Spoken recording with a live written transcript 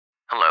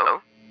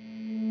Hello?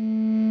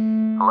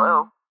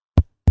 Hello?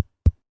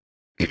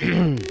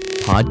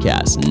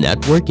 Podcast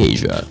Network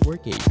Asia.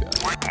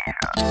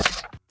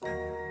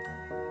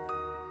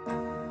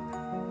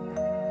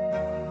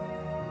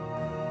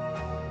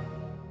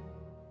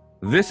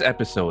 This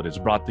episode is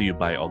brought to you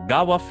by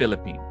Ogawa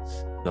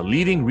Philippines, the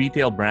leading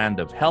retail brand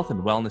of health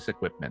and wellness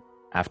equipment.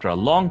 After a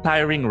long,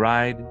 tiring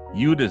ride,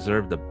 you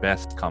deserve the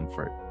best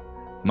comfort.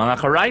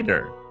 Mga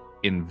ka-rider,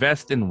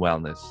 invest in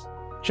wellness.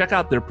 Check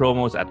out their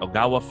promos at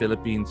Ogawa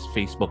Philippines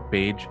Facebook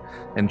page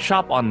and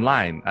shop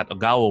online at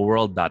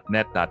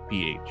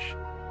ogawaworld.net.ph.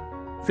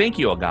 Thank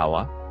you,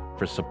 Ogawa,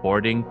 for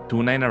supporting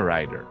Tunay na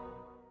Rider.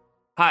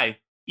 Hi,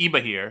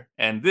 Iba here,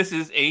 and this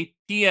is a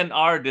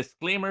TNR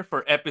disclaimer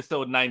for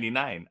episode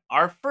 99,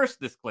 our first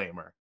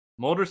disclaimer.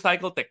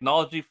 Motorcycle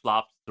technology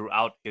flops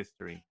throughout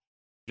history.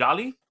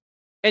 Jolly?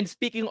 And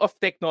speaking of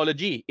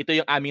technology, ito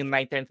yung aming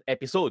 19th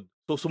episode.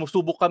 So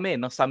sumusubok kami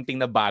ng something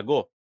na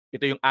bago.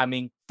 Ito yung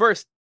aming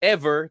first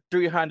ever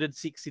 360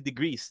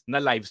 degrees na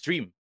live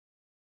stream.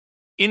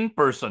 In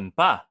person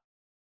pa.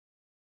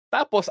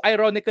 Tapos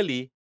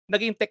ironically,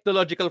 naging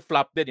technological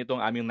flop din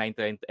itong aming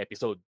 19th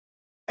episode.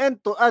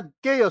 And to add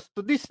chaos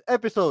to this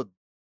episode,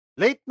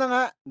 late na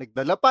nga,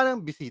 nagdala pa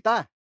ng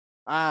bisita.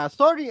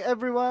 Sorry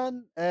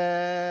everyone,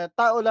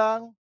 tao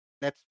lang.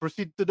 Let's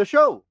proceed to the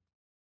show.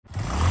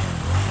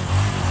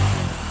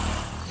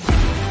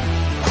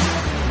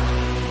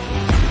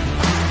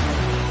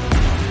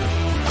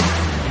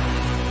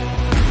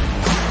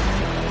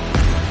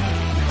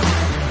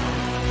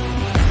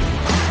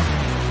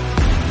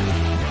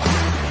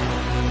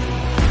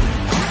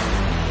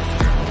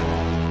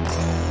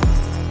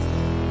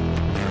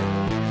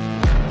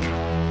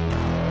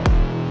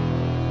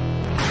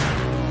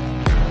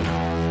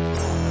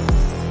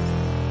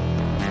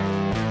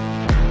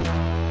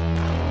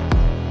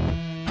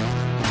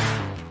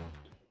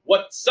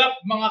 What's up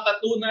mga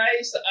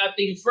katunay sa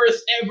ating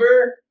first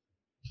ever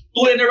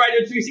Tunay na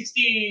Rider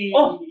 360?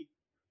 Oh,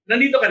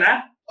 nandito ka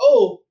na?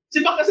 Oh, si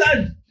Baka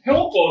saan?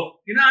 Ewan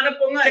ko. Hinahanap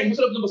ko nga eh.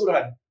 Masarap na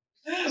basurahan.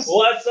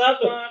 What's up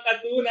mga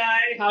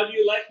katunay? How do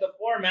you like the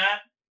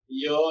format?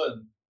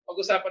 Yun.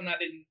 Pag-usapan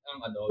natin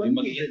ang yung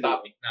magiging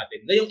topic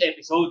natin ngayong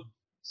episode.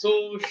 So,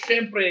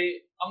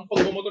 syempre, ang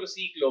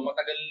pagmumotorsiklo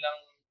matagal nang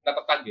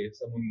natatag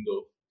sa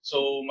mundo.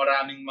 So,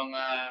 maraming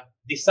mga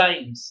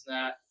designs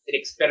na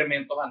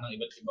ineksperimentohan ng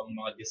iba't ibang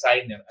mga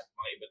designer at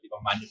mga iba't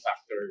ibang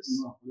manufacturers.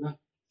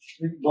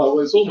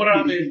 Bawal. So,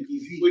 marami.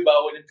 Uy,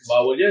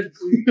 bawal yan.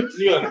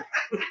 Yun.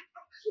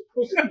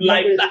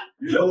 Live na.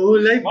 Oo,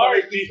 live.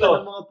 Mark dito.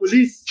 Ng mga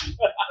pulis.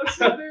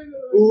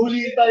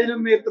 Uhuli tayo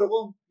ng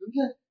Metrocom.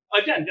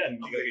 Dyan.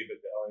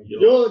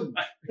 Yun.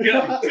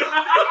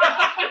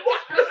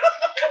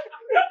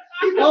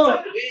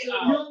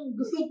 Yung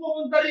gusto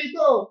pumunta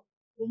rito.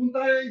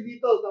 Pumunta kayo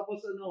dito. Tapos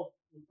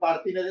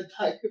party na rin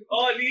tayo.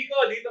 Oh, Lico,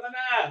 dito ka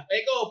na.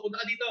 Eko, punta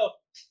ka dito.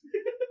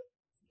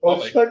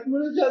 Okay. Start mo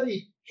na,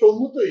 Johnny. Show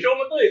mo to eh. Show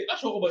mo to eh.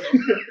 Show ko ba to?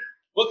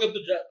 Welcome to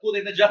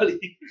Tunay na Jolly.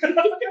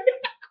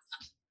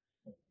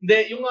 Hindi,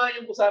 yung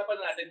usapan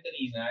natin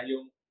kanina,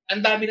 yung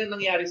ang dami nang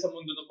nangyari sa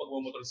mundo ng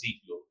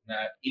pagmumotorsiklo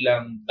na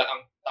ilang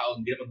daang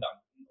taon, hindi naman daang,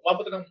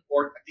 umabot na ng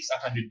at least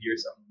 100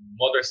 years ang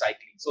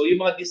motorcycling. So yung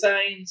mga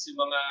designs,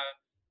 yung mga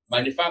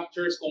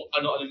manufacturers, kung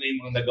ano-ano na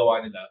yung mga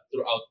nagawa nila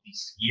throughout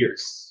these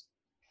years.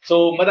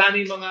 So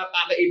maraming mga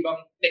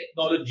kakaibang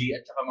technology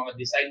at saka mga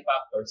design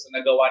factors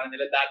na nagawa na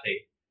nila dati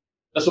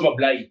na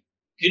sumablay.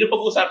 Yun ang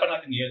pag-uusapan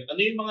natin ngayon. Ano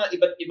yung mga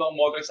iba't ibang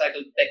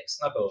motorcycle techs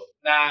na to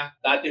na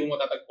dati mo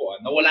matatagpuan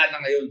na wala na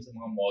ngayon sa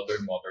mga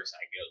modern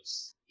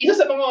motorcycles. Isa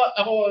sa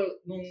mga,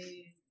 nung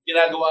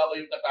ginagawa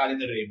ko yung katali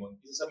ni Raymond,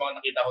 isa sa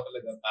mga nakita ko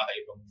talagang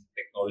kakaibang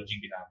technology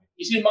ginamit.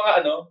 Isa yung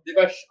mga di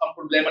ba, ang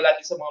problema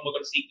lagi sa mga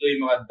motorsiklo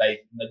yung mga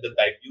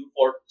nagda-dive yung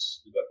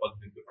forks, di ba, pag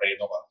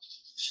nagpipreno ka.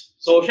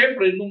 So,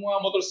 syempre, nung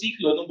mga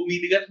motorsiklo, nung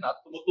bumibigat na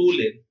at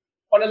tumutulin,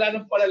 palala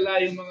ng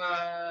palala yung mga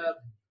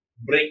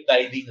brake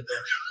diving na to.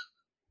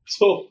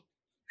 So,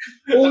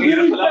 Ang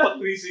hirap pala pag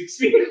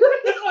 360.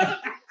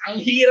 ang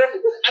hirap,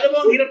 ano ba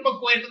ang hirap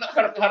pagkwento na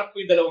harap-harap ko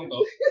yung dalawang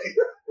to?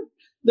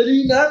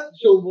 Dali na.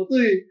 Show mo to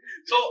eh.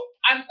 So,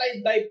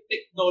 anti-dive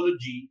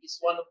technology is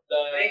one of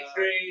the... Thanks,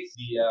 Grace.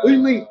 Uy,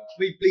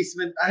 may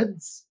placement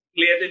ads.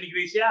 Clear ni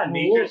Grace yan. Oo,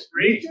 Nature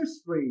Spray. Nature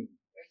Spray.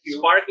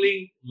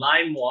 Sparkling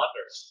lime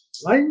water.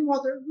 Lime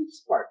water with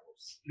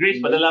sparkles.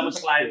 Grace, padala mo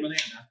sa client mo na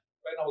yan, ha?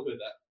 Pwede ako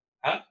with that.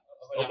 Ha?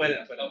 Pwede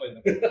na.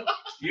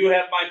 You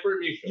have my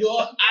permission.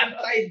 Yung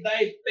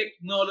anti-dive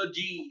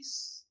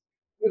technologies.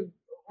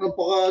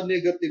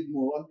 Napaka-negative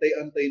mo.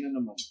 Antay-antay na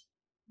naman.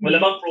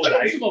 Malamang Ano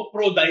pro-dive. gusto mo?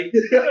 Pro-dive?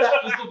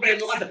 Gusto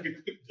preno ka na.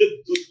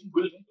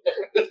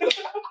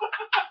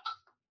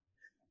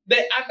 The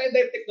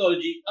anti-dive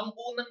technology, ang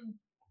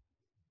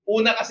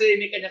una kasi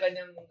may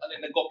kanya-kanyang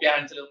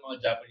nagkopyahan sila ng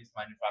mga Japanese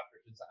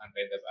manufacturers sa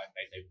anti-dive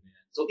na yan.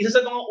 So, isa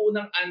sa mga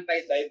unang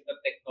anti-dive na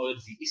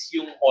technology is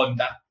yung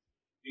Honda.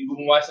 Yung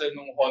gumawa sila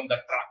ng Honda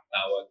truck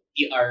tawag,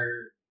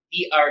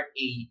 TRAC,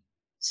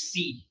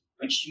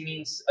 which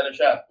means,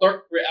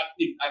 torque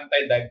reactive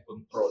anti-dive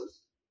control.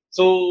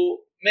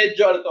 So,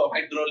 medyo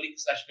hydraulic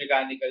 /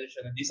 mechanical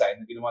siya na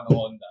design na ginawa ng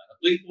Honda.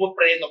 Tuwing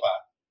pumapreno ka,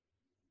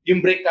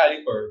 yung brake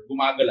caliper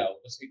gumagalaw,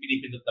 tapos may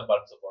pinipindot na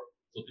valve sa fork.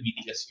 So,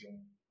 tumitigas yung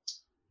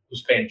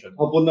suspension.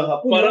 Hapon na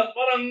hapon.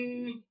 Parang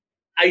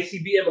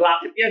ICBM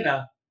rocket yan,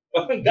 ha?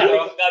 Parang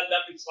galing sa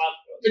Gundam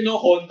instructor. Pero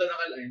Honda na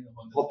kalain.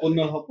 Hapon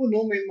na hapon,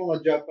 no? May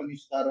mga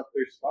Japanese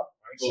characters pa.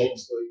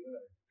 Sex toy na.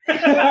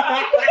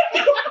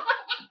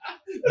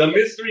 The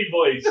mystery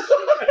voice.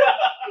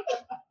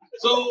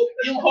 So,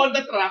 yung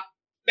Honda truck,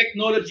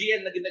 technology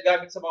yan na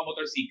ginagamit sa mga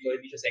motorsiklo,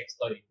 hindi siya sex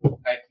toy.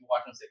 Kahit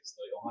mukha siyang sex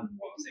toy, o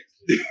mukha sex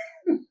toy.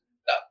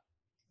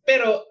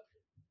 Pero,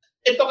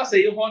 ito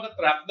kasi, yung Honda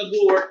truck,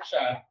 nag-work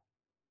siya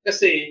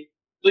kasi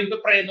tuwing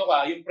papreno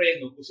ka, yung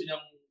preno, gusto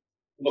niyang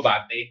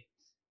umabante.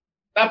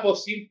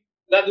 Tapos, yung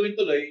gagawin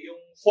tuloy,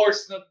 yung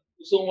force na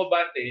gusto mong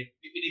umabante,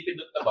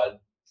 pipinipindot na valve,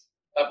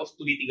 tapos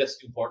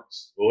tumitigas yung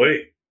forks.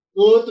 Uy.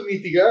 Oo,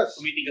 tumitigas.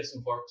 Tumitigas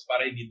yung forks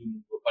para hindi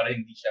dumugo, para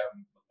hindi siya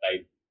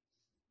mag-dive.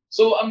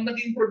 So, ang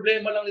naging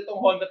problema lang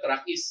itong Honda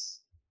truck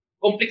is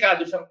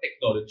komplikado siyang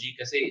technology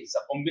kasi it's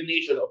a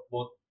combination of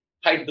both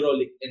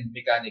hydraulic and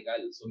mechanical.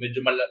 So,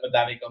 medyo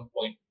madami kang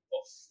point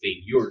of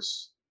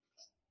failures.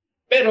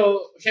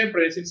 Pero,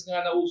 syempre, since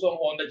nga nauso ang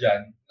Honda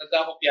dyan,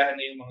 nagkakopyahan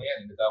na yung mga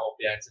yan.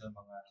 Nagkakopyahan sila ng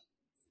mga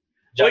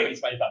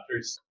Japanese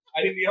manufacturers.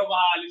 Ay, hindi ako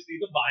makaalis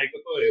dito. Bahay ko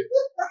to eh.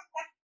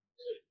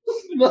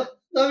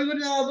 Sabi ko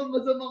na habang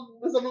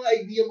masamang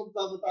idea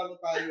magsama-sama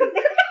tayo.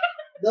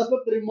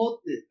 Dapat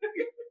remote eh.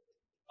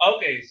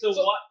 Okay, so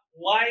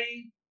why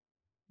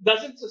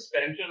doesn't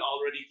suspension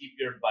already keep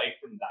your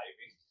bike from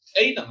diving?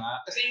 Ayun na nga.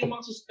 Kasi yung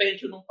mga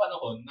suspension nung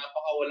panahon,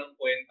 napakawalang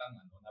kwentang.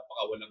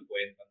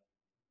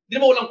 Hindi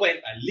naman walang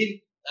kwenta.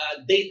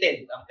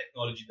 Dated ang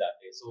technology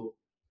dati. So,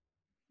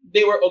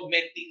 they were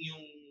augmenting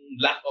yung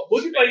lack of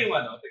Buti pa yung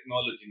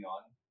technology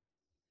noon.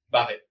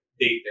 Bakit?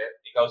 Dated.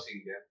 Ikaw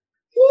single.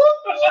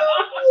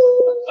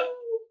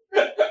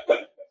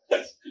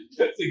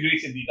 Si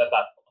Grace hindi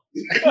natato.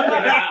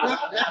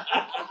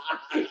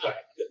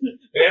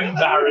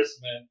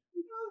 Embarrassment.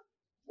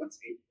 What's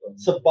it?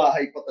 Sa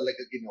bahay pa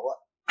talaga ginawa.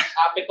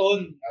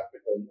 Apeton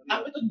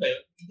ba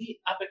yun? Hindi,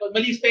 Apeton.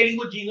 Mali spelling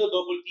mo, Gino,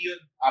 double T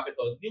yun.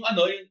 Apeton. Yung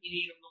yung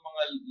iniinom ng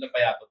mga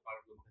lapayatot para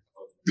lumaki sa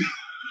todo.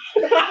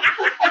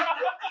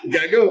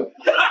 Gago.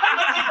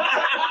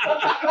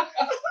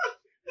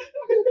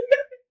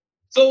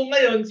 So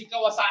ngayon, si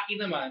Kawasaki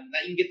naman,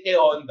 nainggit kay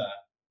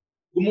Honda,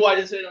 gumawa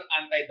din sila ng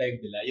anti-dive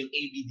nila, yung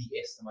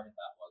ABDS naman yung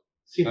tawag.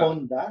 Si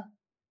Honda?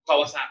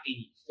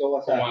 Kawasaki.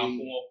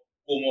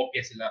 Pumopya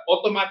sila.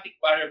 Automatic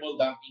Variable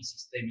Damping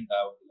System yung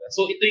tawag nila.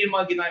 So ito yung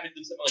mga ginamit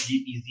dun sa mga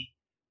GPZ,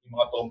 yung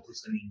mga Tom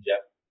Cruise na Ninja.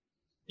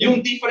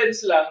 Yung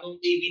difference lang nung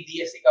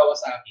ABDS ni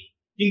Kawasaki,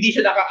 hindi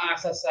siya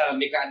nakaasa sa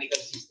mechanical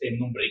system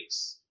ng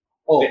brakes.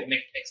 Oh.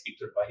 Next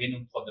picture pa, yun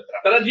yung Honda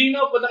truck. Tara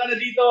Gino, punta ka na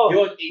dito.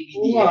 Yun,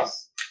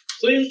 ABDS.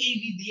 So yung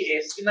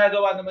ABDS,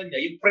 ginagawa naman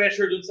niya, yung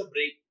pressure dun sa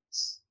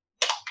brakes,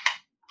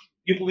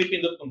 yung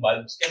pumipindot ng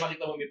valves. Kaya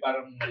makita mo may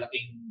parang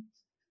malaking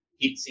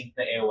heatsink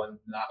na ewan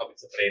na nakakabit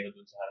sa preno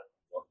dun sa harap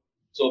ng fork.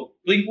 So,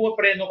 tuwing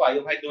pumapreno ka,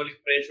 yung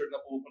hydraulic pressure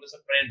na pupunta sa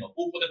preno,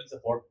 pupunta din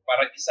sa fork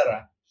para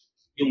isara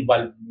yung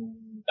valve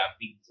ng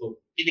damping. So,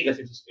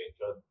 titigas yung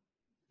suspension.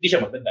 Hindi siya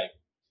magdadive.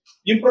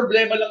 Yung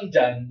problema lang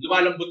dyan,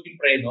 lumalambot yung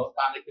preno,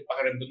 pangit yung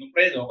pakiramdam ng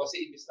preno,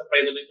 kasi imbis na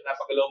preno na yung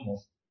pinapagalaw mo,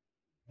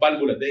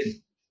 valvula din.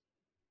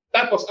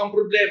 Tapos, ang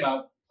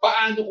problema,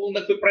 paano kung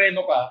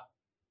nagpipreno ka,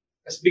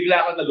 tapos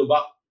bigla ka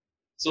nalubak?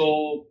 So,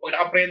 pag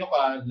nakapreno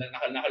ka,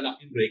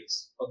 nakalock yung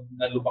brakes, pag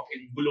nalubak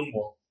yung gulong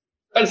mo,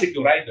 talsik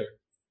yung rider.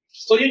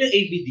 So, yun yung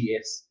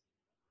ABDS.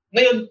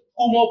 Ngayon,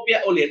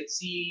 kumopya ulit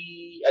si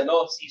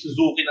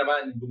Suzuki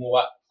naman,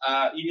 gumawa.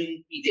 Yun yung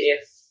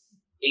PDF,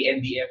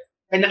 ANDF.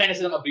 Kanya-kanya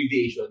silang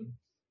abbreviation.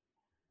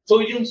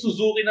 So, yung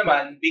Suzuki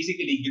naman,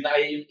 basically,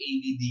 ginaya yung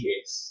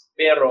ABDS.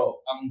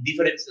 Pero, ang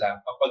difference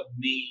lang, kapag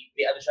may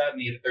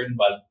return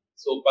valve.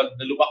 So, pag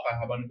nalubak ka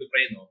habang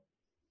nagpipreno,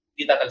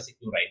 hindi tatalsik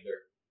yung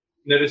rider.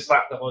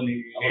 Na-distract ako ni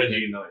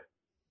Gino eh.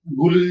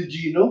 Gulo ni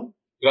Gino?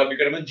 Grabe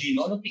ka naman,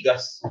 Gino. Anong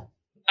tigas?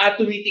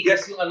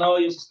 Tumitigas yung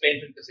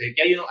suspension kasi.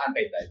 Kaya yun ang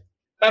anti-dive.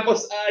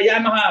 Tapos,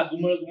 Yamaha,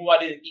 gumawa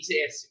din ng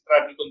TCS,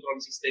 travel control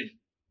system.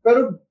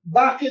 Pero,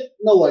 bakit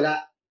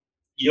nawala?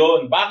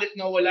 Yun. Bakit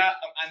nawala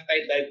ang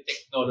anti-dive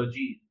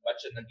technology? Ba't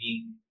siya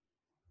naging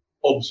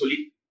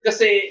obsolete?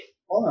 Kasi,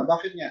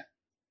 Bakit nga?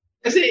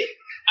 Kasi,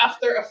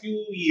 after a few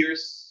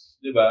years,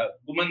 di ba,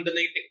 gumanda na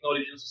yung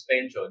technology ng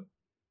suspension,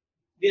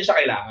 hindi na siya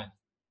kailangan.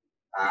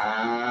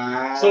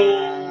 So,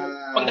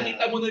 pag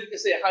nakita mo na rin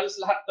kasi, halos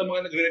lahat ng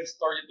mga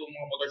nagre-restore itong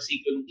mga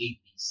motorsiklo ng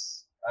 80s,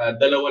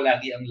 dalawa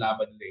lagi ang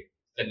laban nila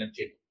kanilang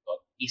chain of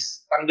thought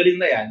is tanggalin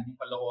na yan, yung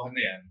kalokohan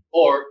na yan,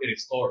 or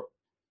i-restore.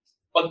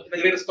 Pag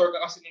nagre-restore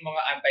ka kasi ng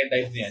mga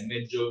anti-dive na yan,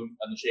 medyo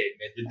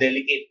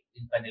delicate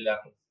yung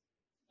kanilang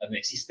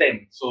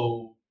system.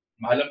 So,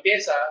 mahal ang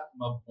pyesa,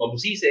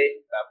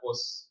 mabusisi,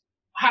 tapos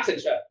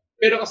hassle siya.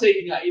 Pero kasi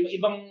yun nga,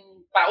 ibang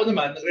tao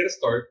naman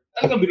nagre-restore,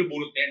 talagang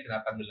binubulot na yan,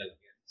 tinatanggal na lang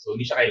yan. So,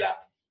 hindi siya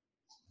kailangan.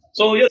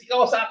 So yun, si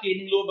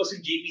Kawasaki, nung lumabas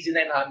yung GPZ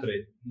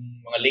 900,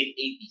 mga late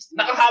 80s,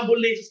 nakahabol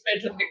na yung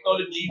suspension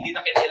technology, hindi na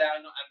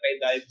kailangan ng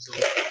anti-dive. So,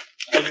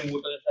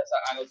 nakalimutan na siya sa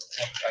annals of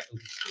motorcycle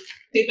history.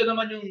 Ito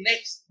naman yung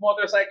next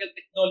motorcycle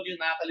technology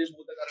na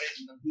nakalimutan na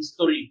rin ng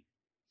history.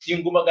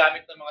 Yung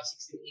gumagamit ng mga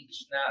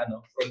 16-inch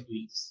na front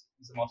wheels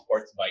sa mga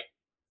sports bike.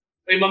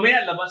 Ay,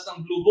 mamaya, labas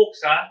ng Blue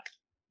Books, ha?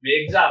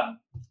 May exam.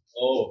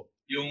 Oo.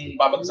 Yung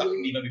babagsak,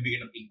 hindi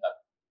mabibigyan ng pink top.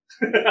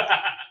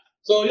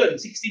 So yun,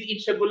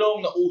 16-inch na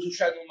gulong, nauso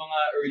siya nung mga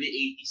early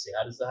 80s.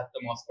 Halos lahat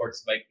ng mga sports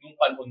bike nung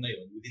panahon na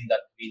yun, within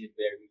that really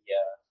very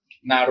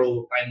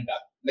narrow time gap,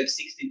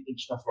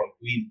 nag-16-inch na front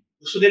wheel.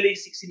 Gusto nila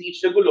yung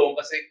 16-inch na gulong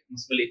kasi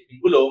mas maliit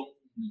yung gulong,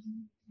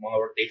 mga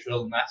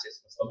rotational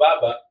masses, mas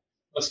mababa,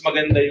 mas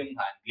maganda yung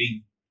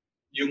handling.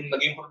 Yung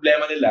naging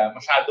problema nila,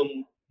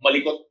 masyadong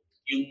malikot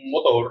yung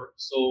motor,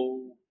 so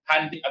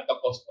handling at the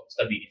cost of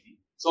stability.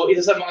 So,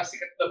 isa sa mga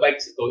sikat na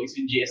bikes ito is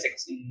yung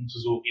GSX ng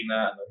Suzuki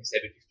na yung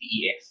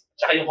 750EF.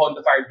 Tsaka yung Honda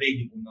Fireblade,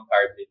 yung unang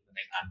Fireblade na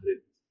 900.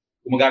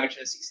 Gumagamit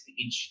siya ng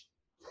 16-inch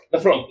na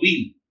front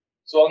wheel.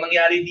 So, ang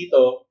nangyari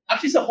dito,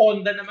 actually sa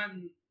Honda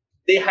naman,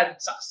 they had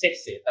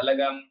success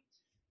Talagang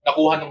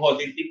nakuha ng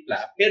Honda yung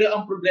timpla. Pero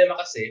ang problema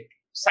kasi,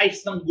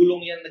 size ng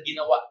gulong yan na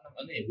ginawa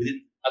ng within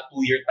a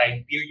 2-year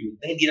time period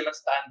na hindi naman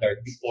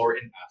standard before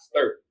and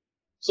after.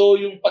 So,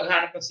 yung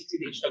paghanap ng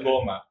 16-inch na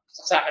goma,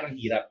 saksakan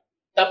ng hirap.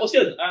 Tapos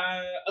yun,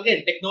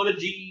 again,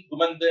 technology,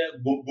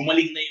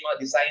 gumaling na yung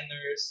mga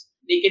designers.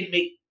 They can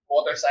make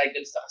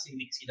motorcycles na kasing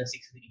liksi ng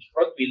 16-inch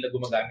front wheel na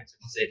gumagamit sa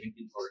 17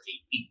 or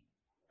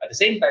 18. At the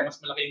same time, mas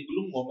malaki yung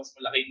gulong mo, mas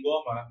malaki yung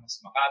goma, mas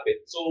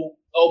makapit.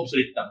 So,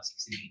 obsolete na ang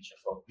 16-inch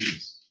front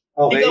wheels.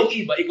 Okay.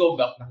 Ikaw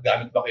ba,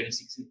 nakagamit ba kayo ng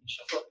 16-inch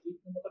front wheel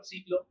ng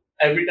motorsiklo?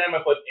 Every time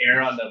I put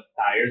air on the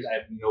tires, I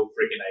have no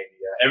freaking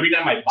idea. Every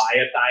time I buy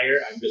a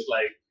tire, I'm just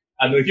like,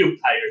 ano yung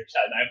tire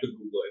chan? I have to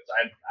Google it. So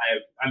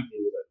I'm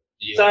through with it.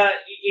 Yeah. Sa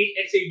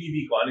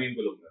XADV ko, ano yung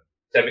gulong nun?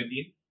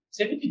 17?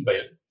 17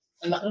 ba yun?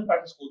 Ang laki ng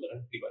parang scooter,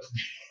 di ba?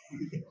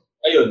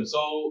 Ayun,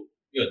 so,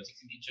 yun,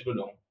 16-inch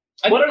gulong.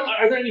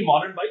 Are there any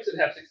modern bikes that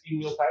have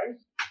 16-wheel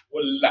tires?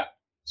 Wala.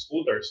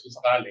 Scooters, kung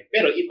sakali.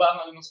 Pero iba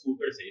ang ng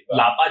scooters Iba.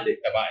 Lapad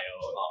Kabayo.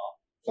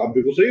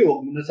 Sabi ko sa'yo,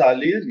 huwag mo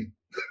nasali yan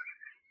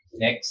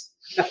Next.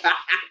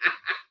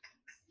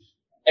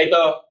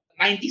 Ito,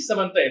 90s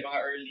naman to mga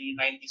early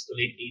 90s to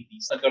late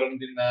 80s. Nagkaroon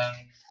din ng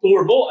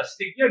Turbo,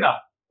 astig yun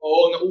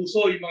Oo,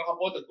 nauso yung mga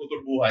kapot at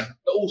tuturbuhan.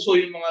 Nauso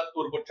yung mga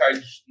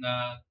turbocharged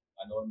na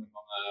ng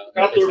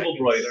mga turbo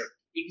broiler.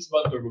 80s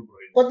ba turbo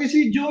broiler? Pati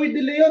si Joey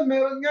De Leon,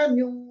 meron yan,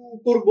 yung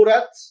Turbo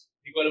Rats.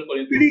 Hindi ko alam kung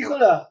yung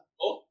Pelikula.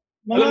 Oh,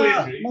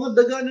 Mga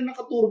daga na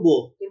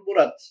nakaturbo. Turbo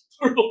Rats.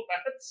 Turbo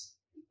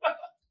rats?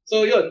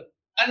 So yun,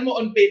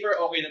 on paper,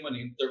 okay naman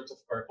in terms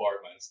of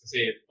performance.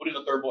 Kasi putting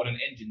a turbo on an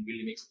engine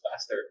really makes it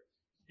faster.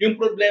 Yung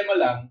problema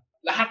lang,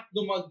 lahat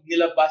ng mga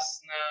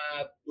nilabas na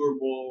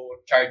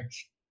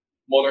turbocharged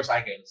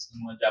motorcycles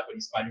ng mga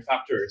Japanese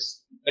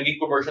manufacturers, naging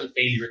commercial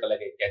failure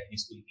talaga kaya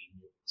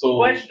continue. So,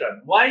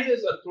 Question, why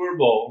does a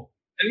turbo,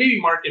 and maybe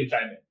Mark can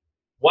chime in,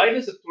 why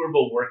does a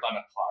turbo work on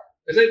a car?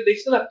 Because they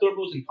still have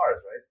turbos in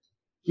cars, right?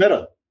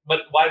 Meron.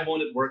 But why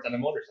won't it work on a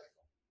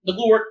motorcycle?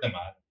 Nag-work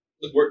naman.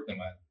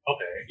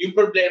 Okay. Yung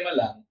problema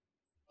lang,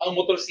 ang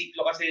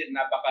motorsiklo kasi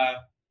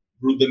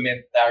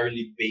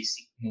napaka-rudimentarily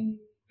basic ng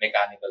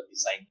mechanical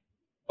design.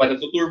 Pag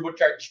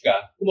nag-turbocharge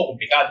ka,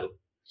 kumukomplikado.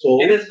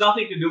 So, It has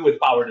nothing to do with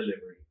power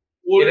delivery.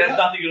 It has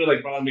nothing to do like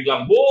parang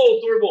biglang,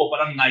 whoa, turbo,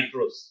 parang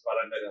nitros.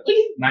 Parang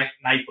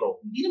nitro.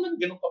 Hindi naman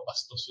ganun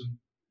kabastos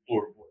yung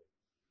turbo.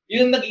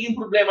 Yung nagiging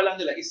problema lang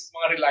nila is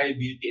mga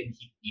reliability and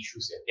heat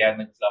issues. Kaya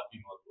nag-flop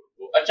yung mga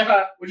turbo. At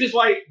saka, Which is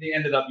why they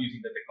ended up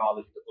using the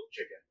technology to cook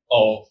chicken.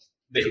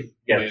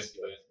 Yes.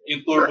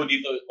 Yung turbo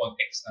dito,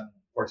 context ng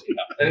force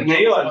impact. And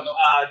ngayon,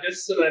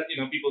 just so that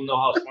people know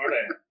how smart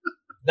I am,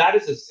 that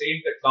is the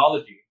same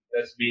technology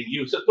that's being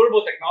used. So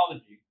turbo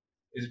technology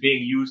is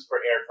being used for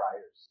air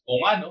fryers. O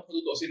nga, kung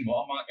tutusin mo,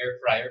 ang mga air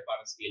fryer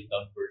parang scaled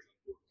down version.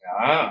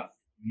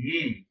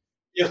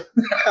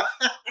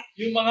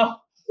 Yung mga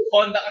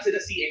Honda kasi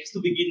na CX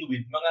to begin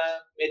with, mga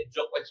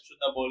medyo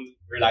questionable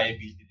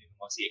reliability din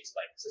ng mga CX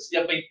bikes. So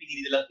siya pa yung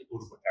pinili nilang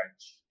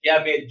i-turbocharge.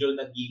 Kaya medyo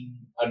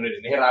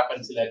nahirapan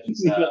sila dun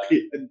sa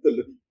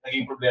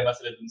naging problema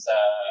sila dun sa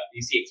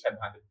CX 500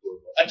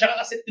 Turbo. At saka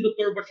kasi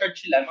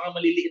tinuturbocharge sila, mga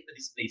maliliit na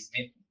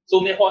displacement. So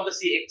may Honda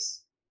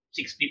CX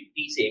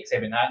 650, CX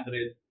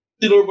 700,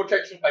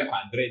 turbocharge yung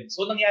 500.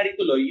 So nangyari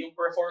tuloy, yung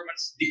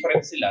performance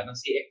difference sila ng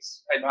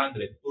CX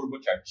 500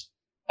 turbocharged,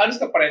 halos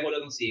kapareho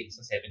lang ng CX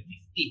na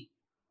 750.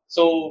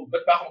 So,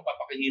 ba't pa ako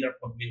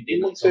magpapakahirap mag-maintain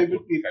ng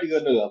 750 ka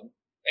na lang.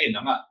 Ayun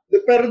na nga.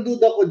 Pero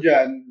duda ko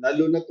dyan,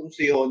 lalo na itong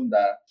si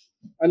Honda,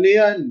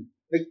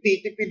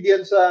 nagtitipid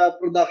yan sa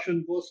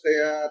production cost,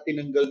 kaya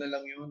tinanggal na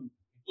lang yun.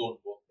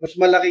 Turbo. Mas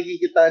malaki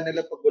kikitaan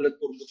nila pag walang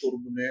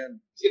turbo-turbo na yan.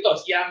 Ito,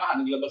 si Yamaha,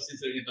 naglabas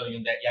din sila nito,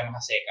 yung Yamaha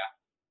Seca.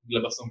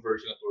 Naglabas ng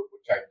version na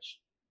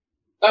turbocharge.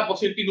 Tapos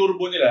yung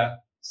tinurbo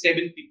nila,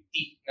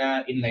 750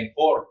 na inline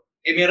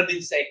 4. Meron din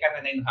Seca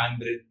na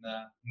 900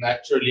 na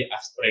naturally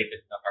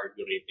aspirated na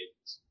carbureted.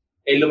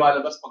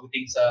 lumalabas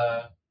pagdating sa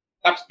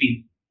top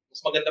speed,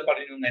 mas maganda pa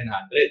rin yung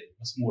 900.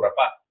 Mas mura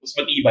pa. Mas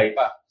matibay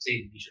pa.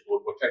 Kasi hindi siya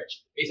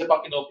turbocharged. Isa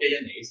pang kinopya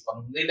yan Isa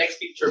pang, next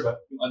picture ba?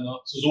 Yung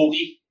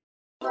Suzuki.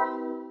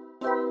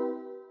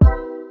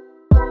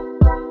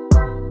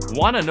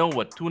 Want to know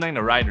what 29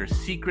 a Rider's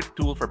secret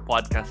tool for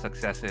podcast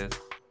success is?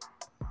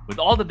 With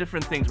all the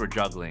different things we're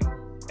juggling,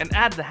 and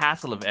add the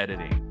hassle of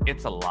editing,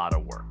 it's a lot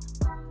of work.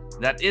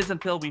 That is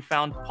until we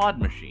found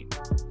Pod Machine,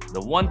 the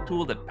one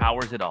tool that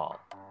powers it all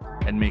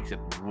and makes it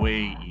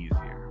way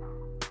easier.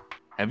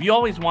 Have you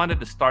always wanted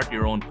to start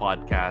your own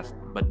podcast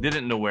but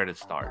didn't know where to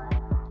start?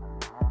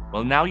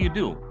 Well, now you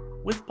do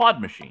with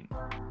Pod Machine.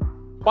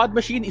 Pod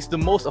Machine is the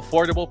most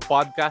affordable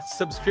podcast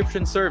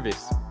subscription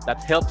service that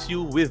helps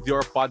you with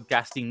your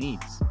podcasting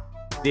needs.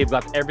 They've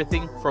got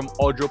everything from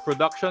audio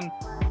production,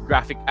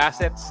 graphic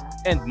assets,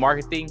 and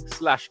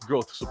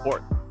marketing/growth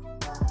support.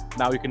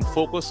 Now you can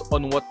focus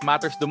on what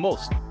matters the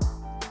most,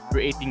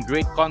 creating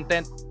great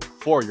content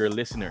for your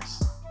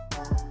listeners.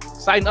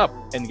 Sign up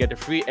and get a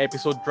free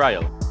episode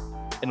trial.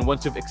 And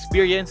once you've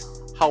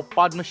experienced how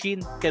Pod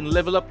Machine can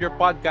level up your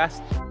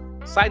podcast,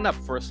 sign up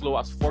for as low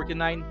as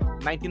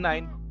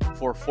 $49.99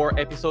 for 4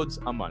 episodes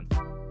a month.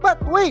 But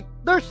wait,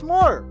 there's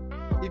more!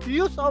 If you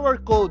use our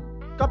code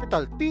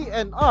capital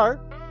TNR,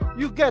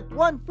 you get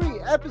 1 free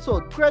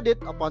episode credit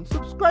upon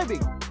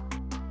subscribing.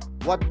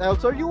 What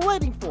else are you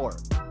waiting for?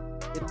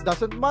 It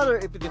doesn't matter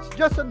if it is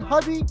just a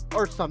hobby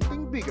or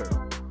something bigger.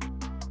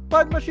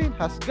 Pod Machine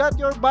has got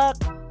your back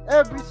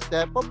every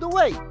step of the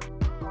way.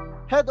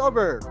 Head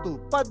over to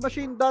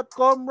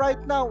podmachine.com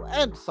right now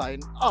and sign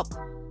up.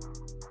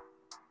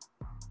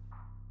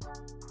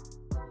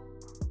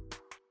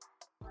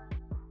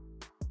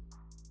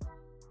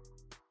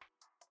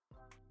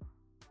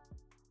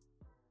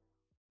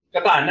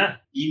 Katana.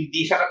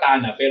 Hindi siya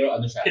katana, pero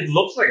siya. It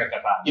looks like a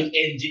katana. Yung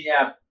engine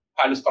niya,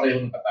 halos pareho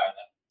ng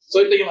katana. So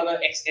ito yung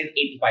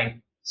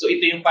XN85. So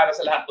ito yung para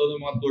sa lahat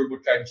ng mga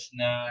turbocharged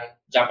na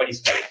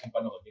Japanese bikes ng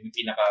panahon. Yung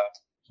pinaka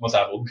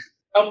sumasabog.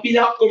 Ang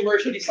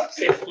pinaka-commercially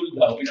successful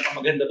daw,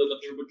 pinaka-maganda daw na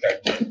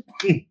turbocharged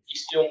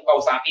is yung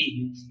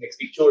Kawasaki, yung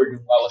next picture,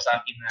 yung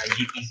Kawasaki na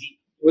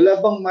GPZ. Wala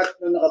bang mat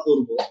na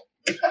naka-turbo?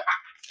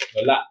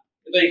 Wala.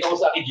 Ito yung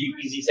Kawasaki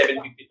GPZ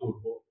 750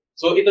 Turbo.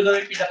 So ito na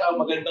yung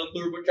pinaka-magandang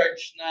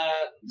turbocharged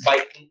na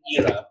bike ng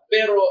era.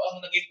 Pero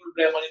ang naging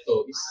problema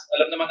nito is,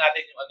 alam naman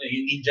natin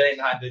yung Ninja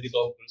 900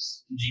 dito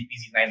plus yung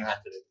GPZ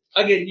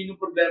 900. Again, yun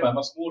yung problema.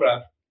 Mas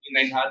mura yung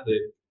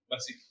 900.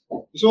 Mas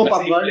simple.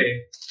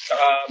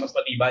 Saka mas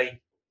matibay.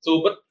 So,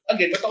 but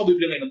again, ba't ako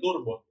bibili ngayon ng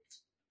turbo?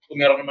 Kung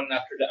meron naman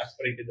naturally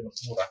aspirated na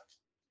mas mura.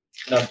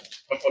 Na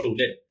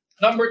magpatuloy.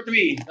 Number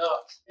 3,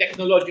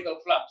 technological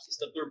flops is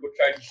the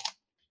turbocharged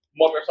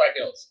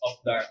motorcycles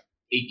of the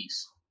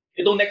 80s.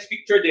 Itong next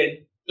picture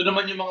din, ito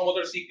naman yung mga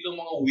motorsiklo,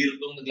 mga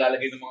weirdong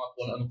naglalagay ng mga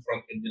kung anong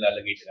front end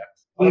nilalagay nila.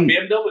 Parang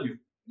BMW.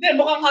 Hindi,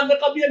 mukhang Honda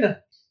Cab yan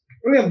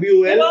Ano yung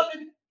Buell?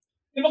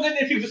 Di ba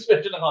ganyan yung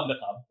suspension ng Honda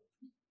Cab?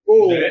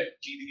 Oo.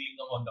 GDD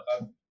ng Honda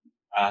Cab.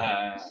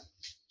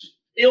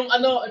 Yung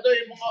ito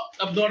yung mga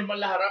abnormal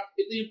na harap,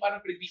 ito yung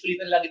parang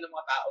pinagpipilitan lagi ng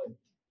mga tao.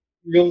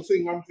 Yung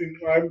swing arm.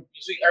 Yung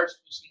swing arms.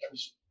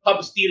 Hub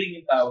steering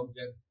yung tawag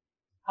dyan.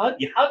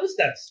 How does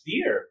that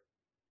steer?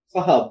 Sa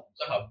hub.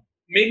 Sa hub.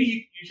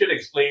 Maybe you should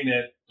explain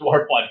it to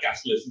our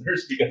podcast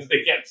listeners because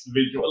they can't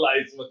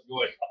visualize what's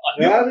going on.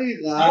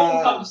 Yari ka.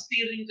 Yung hub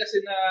steering kasi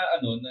na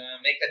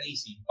na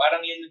mechanism,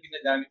 parang yan yung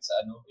ginagamit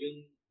sa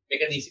yung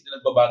mechanism na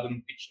nagbabago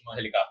ng pitch ng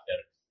mga helicopter.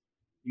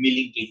 May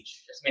linkage.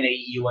 Kasi may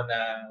naiiwan na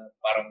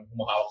parang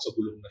humahawak sa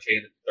gulong na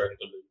siya yung turn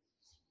tuloy.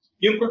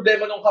 Yung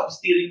problema ng hub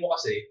steering mo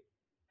kasi,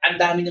 ang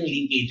dami ng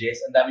linkages,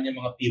 ang dami ng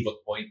mga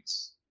pivot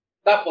points.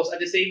 Tapos, at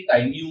the same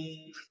time,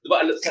 yung, di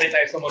ba, sanay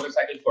tayo sa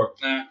motorcycle fork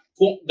na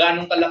kung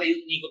ganong kalaki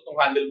yung ikot ng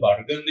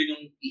handlebar, ganun din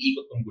yung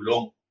iikot ng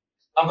gulong.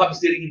 Ang hub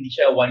steering hindi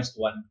siya 1:1.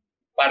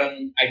 Parang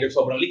either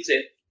sobrang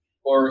liksit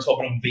or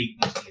sobrang vague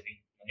na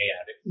steering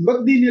nangyayari.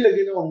 Ba't di nila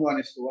ginawang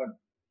 1:1?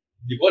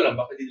 Hindi ko alam,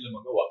 bakit hindi nila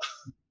magawa.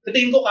 Sa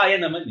tingin ko kaya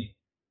naman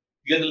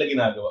Hindi nila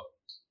ginagawa.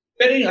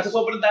 Pero yun nga, sa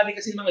sobrang dami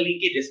kasi mga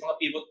linkages, mga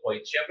pivot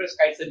points, syempre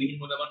kahit sabihin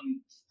mo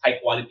naman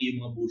high quality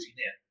yung mga bushing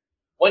na yan.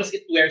 Once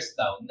it wears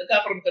down,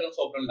 nagkakaroon ka ng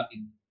sobrang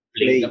laking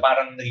plate na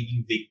parang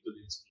nagiging vague to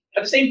this.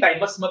 At the same time,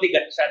 mas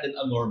mabigat siya than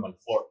a normal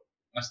fork.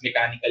 Mas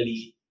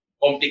mechanically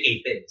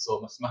complicated. So,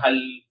 mas mahal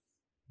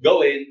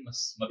gawin,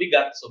 mas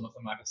mabigat, so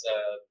masama ka sa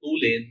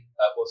tulin.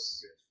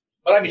 Tapos,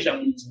 marami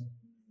siyang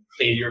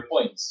failure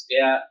points.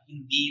 Kaya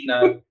hindi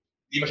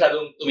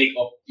masyadong to make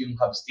up yung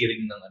hub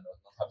steering ng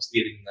hub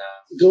steering na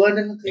gawa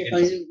na lang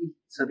kayo yung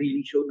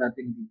sariling show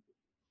natin dito.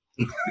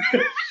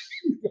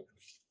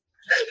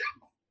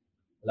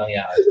 Walang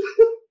yan.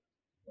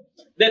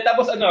 Then,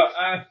 tapos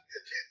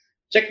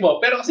check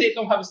mo. Pero kasi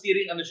itong hub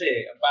steering,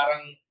 siya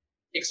parang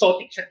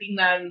exotic siya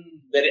tingnan,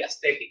 very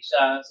aesthetic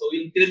siya. So,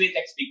 yung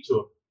next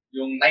picture,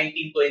 yung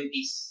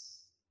 1920s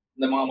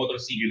na mga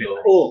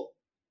motorsiklo. Oh.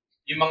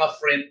 Yung mga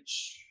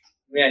French,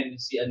 yan,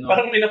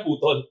 Parang may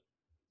naputol.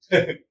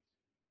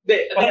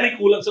 Parang may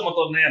kulang sa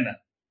motor na yan,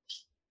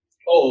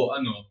 Oo,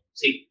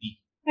 safety.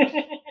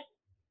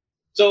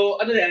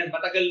 So, ano na yan,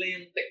 matagal na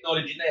yung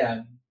technology na yan,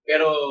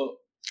 pero,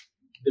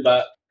 di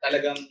ba,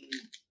 talagang,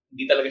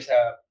 hindi talaga siya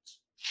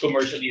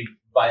commercially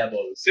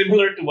viable.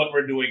 Similar to what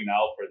we're doing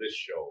now for this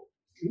show.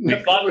 We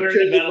thought we were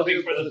developing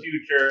for the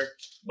future,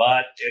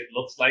 but it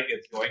looks like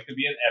it's going to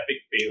be an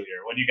epic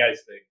failure. What do you guys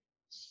think?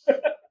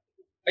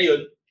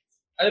 Ayun,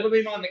 ano ba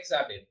yung mga next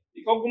natin?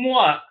 Ikaw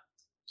gumawa.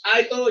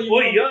 Ito, yung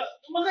Uy,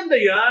 maganda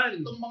yan.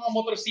 itong mga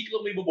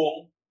motorsiklo may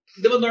bubong.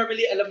 Di ba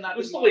normally, alam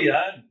natin, Gusto ko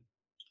yan.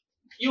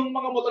 yung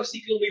mga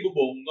motorsiklo may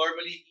bubong,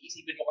 normally,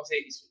 iisipin mo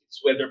kasi it's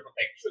weather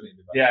protection,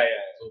 di ba? Yeah.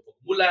 So, pag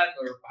umulan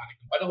or pangit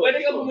yung panahon. Pwede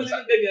ka bumili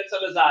ng ganyan sa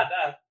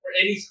Lazada or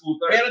any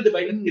scooter. Meron, di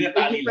ba, yung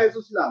tinatali 80 lang.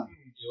 pesos lang.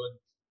 Yun.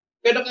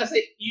 Pero kasi,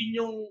 yun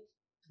yung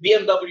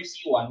BMW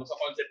C1 was a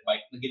concept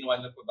bike na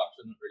ginawa ng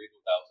production ng early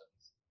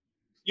 2000s.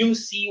 Yung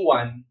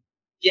C1,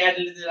 kaya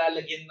nila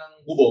nilalagyan ng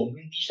bubong,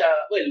 hindi siya,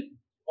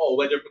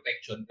 weather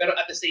protection. Pero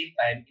at the same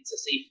time, it's a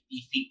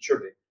safety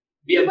feature.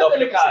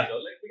 BMW Delicado.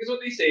 Like, because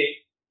what they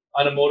say,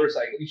 on a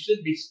motorcycle, you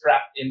should be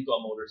strapped into a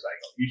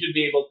motorcycle. You should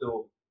be able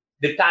to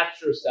detach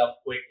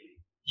yourself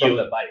quickly from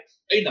the bike.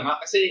 Ayun na nga,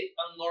 kasi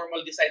ang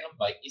normal design ng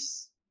bike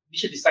is,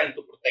 hindi siya designed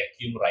to protect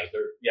yung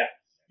rider. Yeah.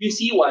 Yung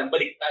C1,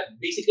 baliktad.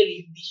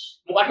 Basically,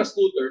 mukha na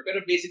scooter,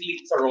 pero basically,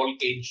 it's a roll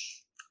cage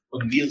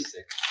on wheels.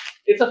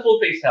 It's a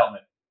full-face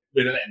helmet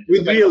with an engine.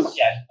 With wheels.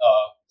 Yan.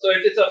 So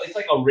it's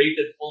like a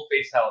rated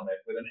full-face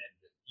helmet with an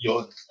engine.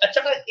 Yun. At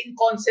saka, in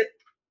concept,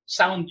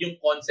 sound yung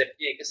concept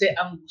niya. Kasi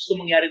ang gusto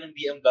mangyari ng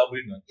BMW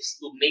nun is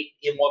to make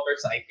a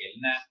motorcycle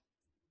na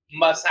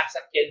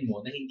masasakyan mo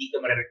na hindi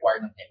ka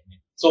ma-require ng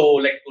helmet. So,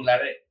 like, kung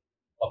lari,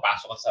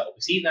 papasok ka sa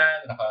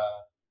opisina,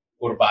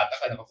 naka-kurbata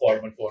ka,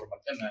 naka-formal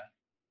ka na.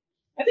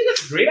 I think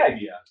that's a great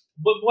idea.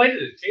 But why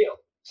did it fail?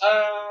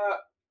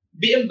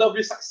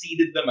 BMW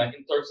succeeded naman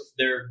in terms of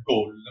their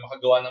goal na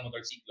makagawa ng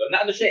motorsiklo.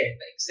 Na ano siya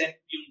na-exempt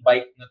yung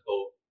bike na to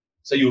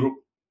sa Europe.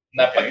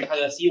 Na pag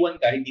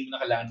naka-C1 ka, hindi mo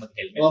na kailangan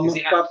mag-helmet. Kasi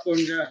nga,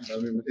 Mag-popcorn ka.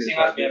 kasi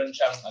nga, meron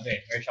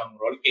siyang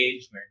roll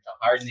cage, meron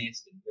siyang harness.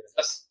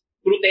 Tapos,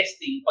 through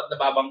testing, pag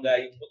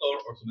nababangga yung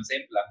motor or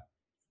sumasempla,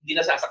 hindi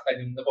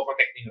nasasaktan yung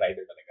napoprotect yung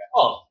rider talaga.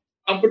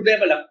 Ang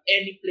problema lang,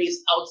 any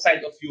place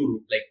outside of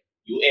Europe, like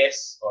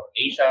US or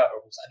Asia or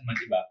kung saan man,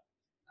 diba?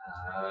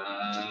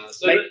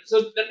 So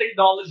the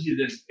technology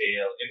didn't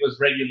fail. It was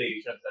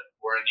regulations that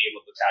weren't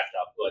able to catch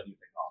up to a new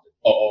technology.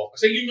 Oo.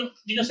 Kasi yun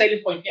yung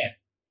selling point niya.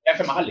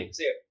 Kaya siya mahal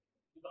Kasi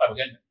at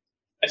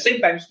the same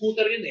time,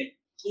 scooter yun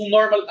Kung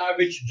normal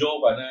average Joe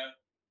ka na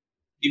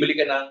bibili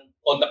ka ng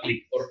Honda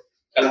Click or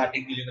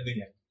kalahating bilyon na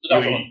ganyan.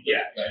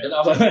 Yeah.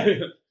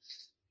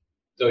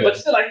 So, But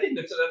still, I think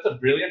that's a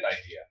brilliant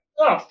idea.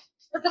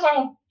 At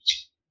saka,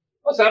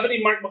 What's happening,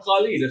 Mark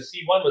Macaulay? The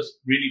C1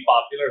 was really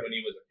popular when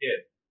he was a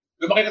kid.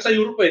 lumaki ka sa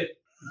Europe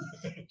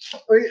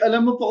Oy,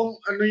 alam mo po kung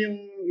ano yung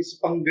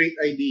isa pang great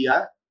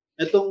idea?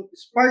 Itong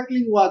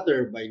sparkling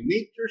water by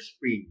Nature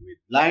Spring with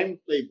lime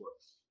flavor.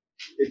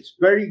 It's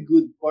very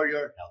good for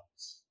your health.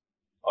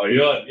 Oh,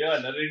 yun.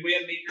 Narinig mo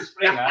yan, Nature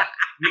Spring, ha?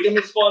 Hindi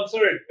kami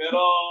sponsored, pero...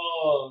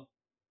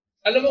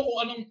 Alam mo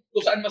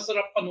kung saan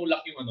masarap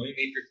panulak yung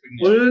Nature Spring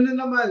niya? Wala na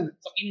naman.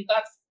 Sa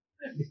Kintat.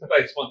 Hindi ka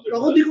tayo sponsored.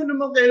 Ako di ko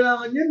naman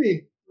kailangan yan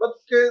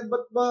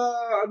Ba't ba,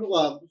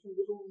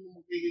 gusto mo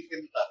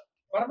magkikikenta?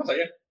 Para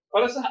masaya.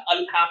 Para sa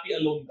happy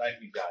alone time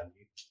ni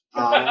Johnny.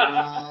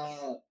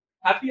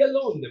 Happy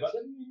alone, di ba?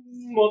 Ganun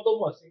yung motto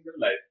mo, single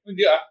life.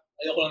 Hindi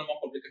ayoko na naman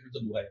komplikasyon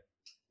sa buhay.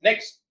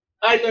 Next.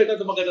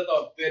 Ito, maganda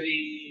to.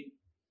 Very...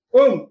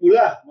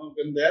 Pula.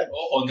 Maganda.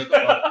 Oo, Honda to.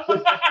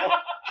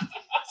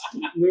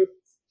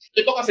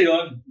 Ito kasi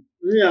yun.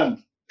 Ano yan?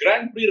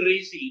 Grand Prix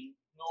racing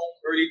noong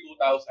early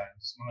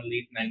 2000s, mga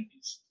late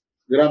 90s.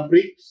 Grand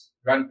Prix?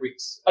 Grand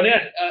Prix. Ano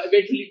yan?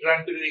 Eventually,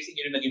 Grand Prix racing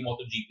yun yung naging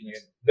MotoGP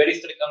ngayon. Very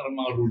strict ang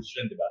mga rules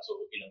yun, di ba? So,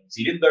 ilang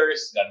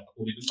cylinders, gano'ng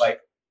katulid yung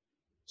bike.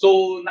 So,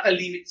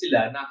 nakalimit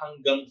sila na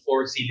hanggang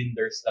 4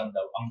 cylinders lang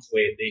daw ang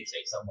pwede sa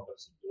isang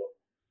motorsiklo.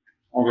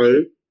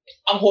 Okay.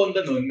 Ang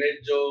Honda nun,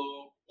 medyo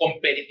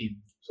competitive.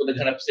 So,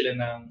 naghanap sila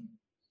ng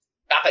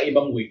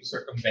kakaibang way to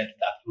circumvent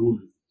that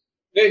rule.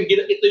 Ngayon,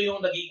 ito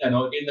yung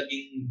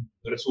naging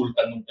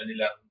resulta ng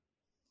kanilang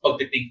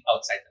pag-think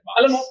outside the box.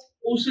 Alam mo,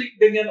 uso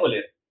ganyan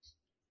ulit.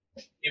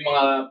 Yung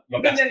mga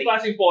Ganyan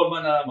klaseng forma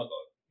na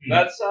motor.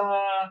 That's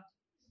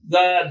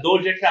the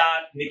Doja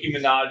Cat, Nicki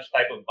Minaj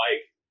type of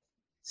bike.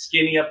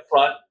 Skinny up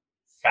front,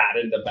 fat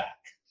in the back.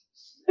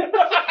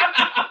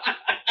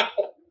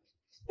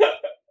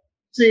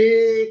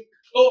 Sick!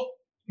 So,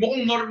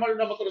 mukhang normal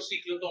na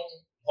motorsiklo tong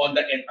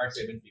Honda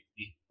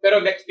NR750.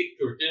 Pero next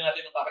picture, tignan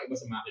natin yung kakaiba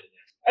sa makina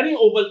niya. Ano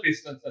yung oval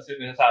pistons na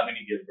sinasabi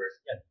ni Gilbert?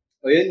 Yan.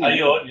 O yan.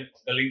 Ayun,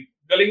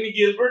 galing ni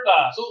Gilbert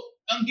So,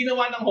 ang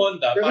ginawa ng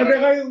Honda,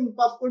 Teka yung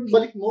popcorn,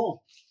 balik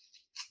mo.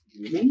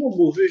 Huwag mo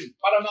buhin.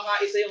 para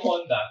makaisa yung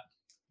Honda,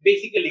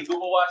 basically,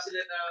 gumawa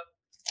sila ng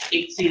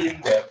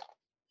 8-cylinder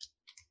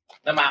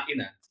na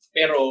makina.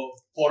 Pero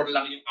 4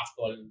 lang yung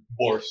actual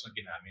bores na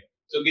ginamit.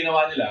 So,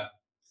 ginawa nila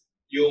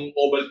yung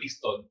oval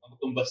piston, ang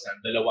tumbas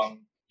na, 2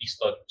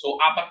 piston. So,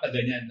 4 na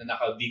ganyan na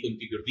naka-V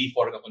configure,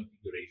 V4 na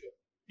configuration.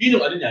 Yun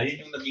yung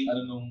yun yung naging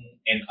nung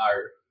NR.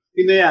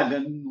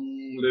 pinayagan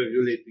ng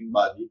regulating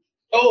body.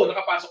 Oo,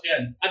 nakapasok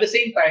yan. At the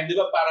same time, di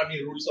ba para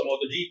may rules sa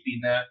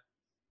MotoGP na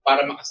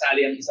para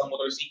makasali ang isang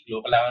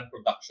motorsiklo, kailangan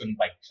production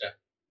bike siya.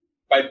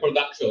 By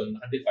production,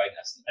 naka-define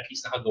as at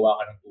least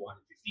nakagawa ka ng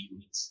 250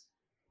 units.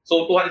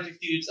 So, 250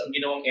 units ang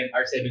ginawang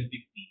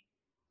NR750,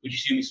 which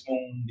is yung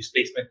mismong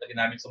displacement na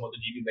ginamit sa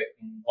MotoGP bike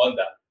ng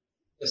Honda.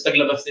 Tapos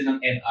naglabas din ng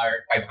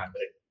NR500.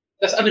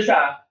 Tapos ano siya,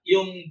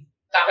 yung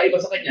kakaiba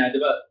sa kanya, di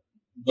ba,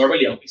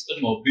 normally ang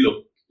piston mo,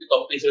 bilog.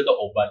 Ito, piston ito,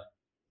 oval.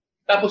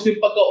 Tapos yung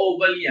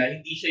pagka-oval niya,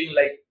 hindi siya yung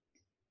like,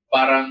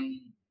 parang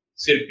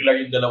circular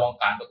yung dalawang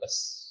kanto,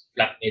 tapos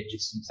flat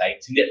edges yung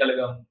sides. Hindi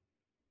talagang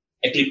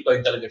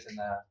ecliptoid talaga siya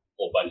na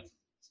oval.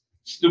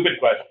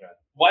 Stupid question.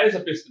 Why is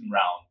a piston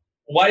round?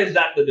 Why is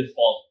that the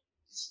default?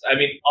 I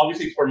mean,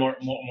 obviously it's for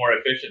more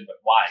efficient,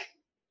 but why?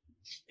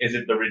 Is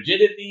it the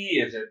rigidity?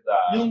 Is it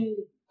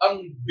ang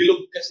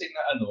bilog kasi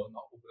na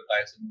nakukubra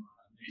tayo sa mga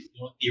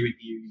yung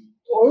theory.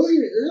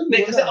 Hindi,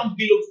 kasi ang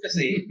bilog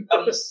kasi,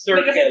 ang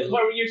circle. Because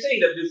you're saying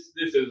that this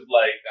is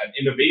like an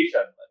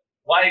innovation, but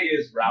why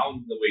is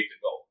round the way to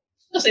go?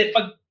 Kasi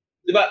pag,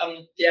 di ba,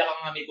 ang kaya ka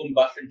nga may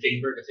combustion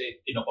chamber kasi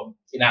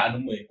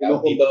inaano mo eh.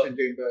 Combustion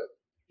chamber.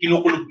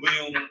 Kinukulog mo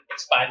yung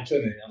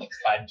expansion eh. Ang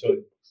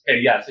expansion.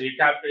 Okay, yeah, so you're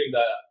capturing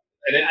the,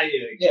 and then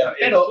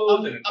pero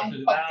ang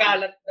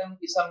pagkalat ng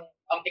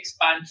ang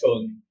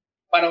expansion,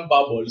 parang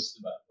bubbles,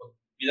 di ba?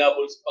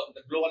 Pag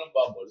nag-blow ka ng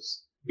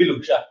bubbles,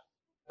 bilog siya.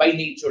 By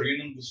nature,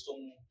 yun ang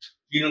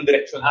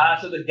direction.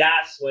 So the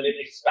gas, when it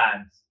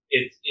expands,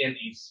 it's in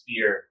a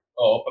sphere.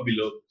 Oo,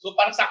 pabilog. So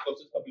parang sakto,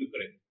 so pabilog ka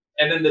rin.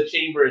 And then the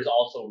chamber is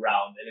also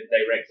round and it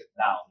directs it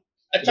down.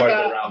 At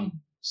saka, ang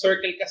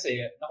circle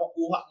kasi,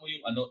 nakukuha mo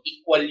yung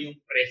equal yung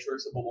pressure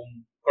sa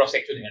buong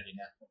cross-section niya.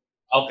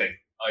 Okay.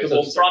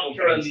 So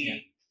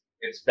structurally,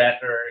 it's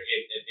better.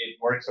 It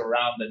works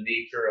around the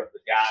nature of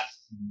the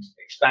gas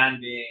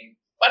expanding.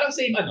 Parang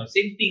same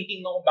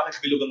thinking no kung bakit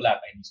bilog ang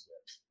lata hindi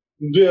square.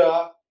 Hindi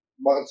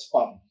bakit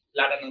spam?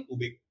 Lata ng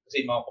tubig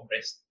kasi mga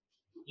compressed.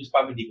 Yung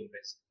spam hindi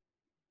compressed.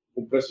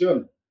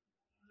 Kompresyon.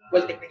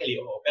 Well, technically,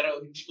 oo.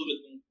 Pero hindi tulad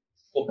ng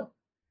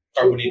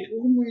carbonated.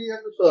 Kung may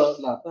sa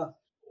lata.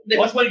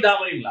 Mas maganda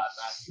mo yung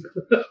lata.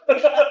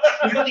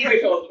 Hindi ko tibay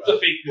siya. Ito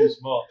fake news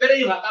mo. Pero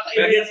yung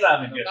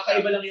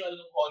kakaiba lang yung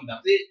ng Honda.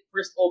 Kasi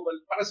first oval,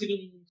 parang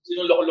sinong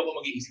loko-loko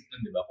mag-iisip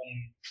nun, di ba? Kung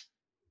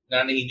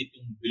nanainit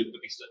yung bilog na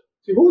piston.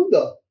 Si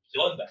Honda.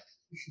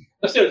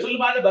 Tapos yun, so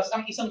lumalabas,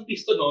 ang isang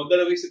piston,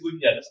 dalaway sa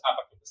gunya, tapos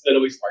apat, tapos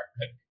dalaway spark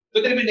plug. So,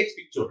 ito naman next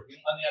picture.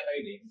 Yung yata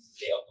yun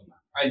layout naman.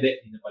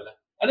 Hindi na pala.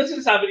 Ano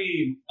sinasabi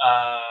ni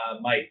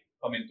Mike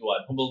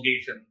Pamintuan?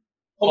 Homologation,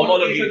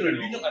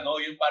 yun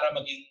yung para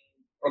maging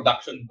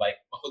production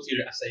bike,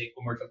 consider as a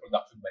commercial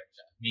production bike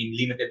siya. May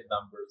limited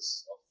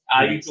numbers of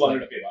yung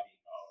 250.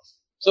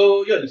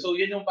 So,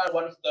 yun yung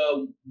one of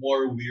the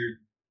more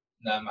weird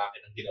na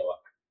makinang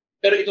ginawa.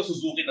 Pero ito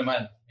Suzuki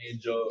naman,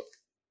 medyo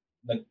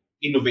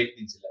nag-innovate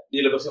din sila.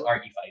 Nilabas yung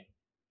RE5.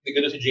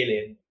 Nagano si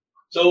JLN.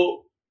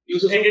 So,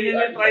 yung Suzuki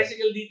ganyan yung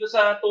tricycle dito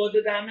sa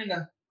Toda namin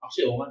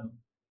Actually,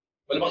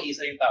 malamang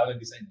isa yung tao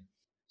nag-design.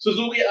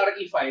 Suzuki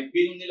RE5,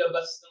 yun yung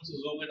nilabas ng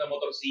Suzuki na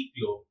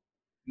motorsiklo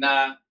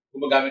na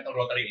gumagamit ng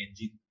rotary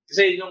engine.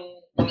 Kasi yung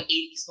mga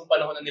 80s nung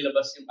panahon na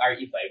nilabas yung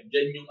RE5,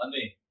 dyan yung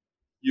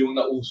yung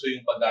nauso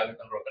yung paggamit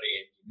ng rotary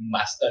engine. Yung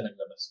Mazda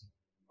naglabas ng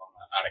mga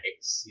RX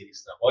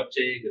series na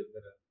kotse,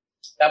 gano'n.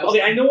 Tapos,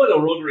 I know what a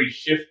rotary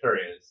shifter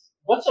is.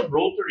 What's a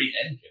rotary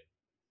engine?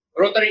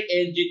 Rotary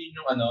engine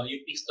yung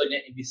yung piston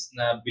niya ibis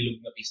na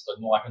bilog na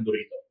piston, mukha siyang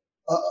Dorito.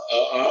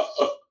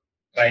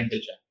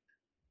 Triangle siya.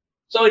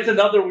 So it's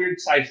another weird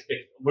size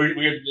piston,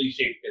 weirdly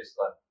shaped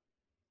piston.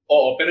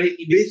 Oo, pero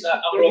ibis na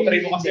ang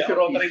rotary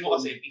mo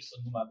kasi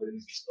piston, gumagawin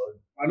yung piston.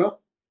 Ano?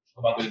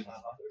 Gumagawin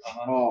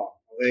mo.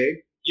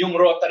 Okay. Yung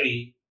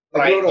rotary,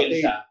 triangle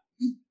siya.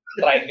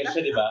 Triangle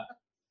siya, di ba?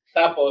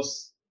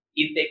 Tapos,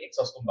 intake,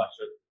 exhaust,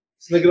 combustion.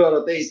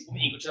 Nagro-rotate.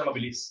 Umiikot siya na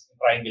mabilis. Yung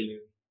triangle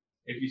yun.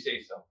 If you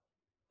say so.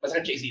 Basta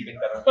ka isipin,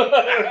 pero...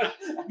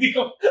 Hindi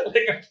ko,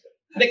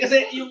 Hindi,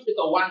 kasi yung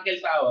Wankel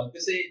tawag,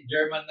 kasi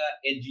German na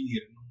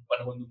engineer, nung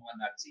panahon ng mga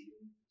Nazi,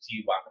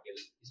 si Wankel,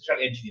 isa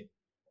siyang engineer.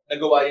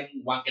 Nagawa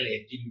yung Wankel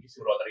engine, which is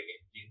yung rotary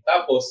engine.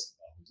 Tapos,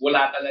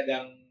 wala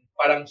talagang,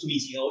 parang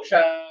sumisingaw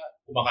siya,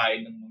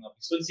 kumakain ng mga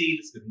piston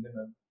seals,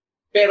 gano'n.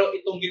 Pero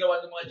itong ginawa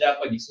ng mga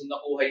Japanese, nung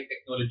nakuha yung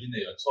technology na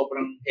yun,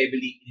 sobrang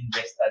heavily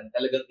invested,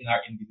 talagang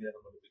in-R&D nila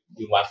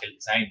yung Wankel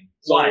design.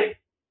 So, why?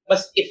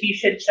 Mas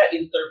efficient siya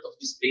in terms of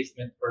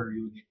displacement per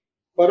unit.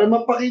 Para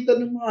mapakita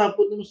ng mga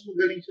hapon na mas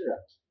magaling sila.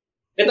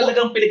 Kaya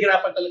talagang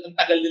pinaghirapan talagang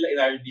tagal nila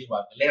in-R&D yung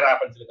Wankel.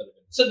 Nahirapan sila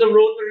talaga. So the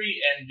rotary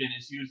engine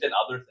is used in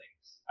other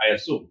things, I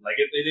assume. Like,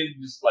 they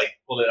didn't just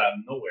pull it out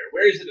of nowhere.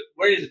 Where is it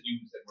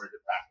used and where is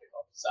it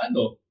practical? Sa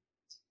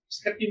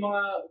sikat yung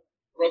mga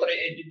rotary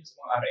engine sa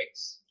mga RX,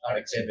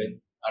 RX-7,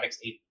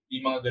 RX-8,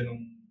 yung mga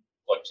ganung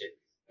kotse.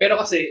 Pero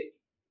kasi,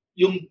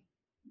 yung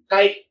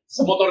kahit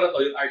sa motor na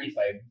to, yung RE5,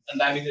 ang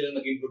dami nilang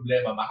naging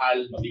problema,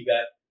 mahal,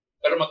 mabigat,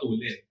 pero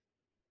matulin.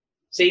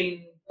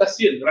 Same, tas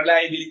yun,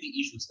 reliability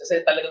issues,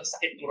 kasi talagang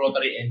sakit ng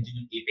rotary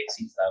engine yung apex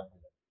system.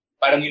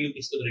 Parang yun yung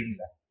piston ring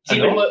nila. Ano?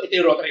 Sino mo, ito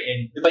yung rotary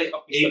end. Di ba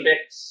yung piston?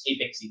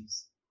 Apex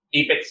seals.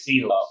 Apex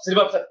seal. Kasi di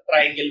ba sa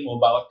triangle mo,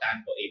 bawat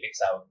kanto,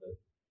 apex sound doon.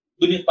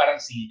 Doon yung parang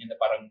seal niya na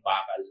parang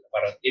bakal.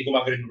 Parang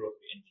gumagano yung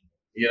rotary engine.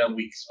 Yun ang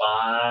weak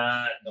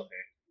spot.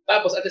 Okay.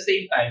 Tapos at the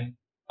same time,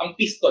 ang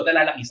piston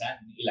nalalangisan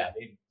yung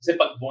ilalim. Kasi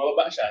pag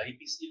bumababa siya, yung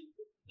piston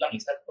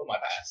langisan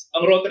tumataas.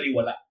 Ang rotary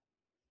wala.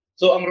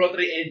 So ang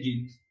rotary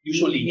engine,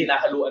 usually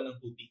hinahaluan ng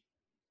tutik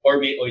or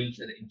may oil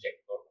siya na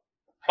injector.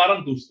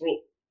 Parang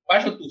two-stroke.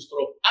 Parang siya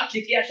two-stroke.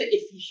 Actually, kaya siya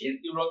efficient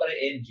yung rotary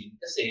engine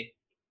kasi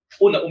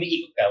una,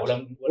 umiikot ka,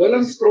 walang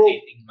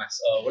reciprocating mass.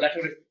 Wala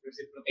siyang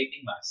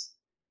reciprocating mass.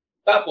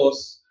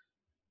 Tapos,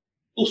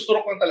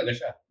 two-stroke lang talaga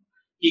siya.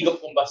 Higop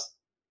combust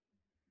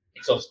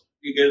exhaust.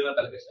 Gigil na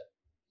talaga siya.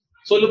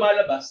 So,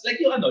 lumalabas, like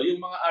yung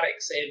yung mga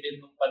RX-7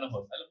 nung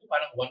panahon, alam ko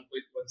parang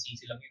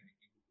 1.1cc lang yun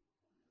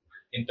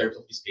in terms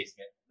of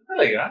displacement.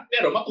 Talaga?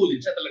 Pero matulid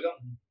siya talagang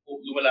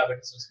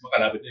lumalabas sa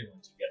makalabit na yung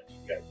mga chigar.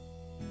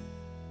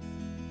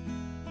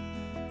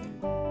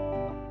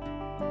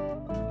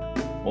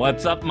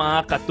 What's up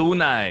mga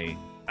katunay?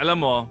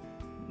 Alam mo,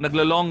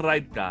 naglo-long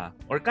ride ka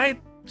or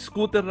kahit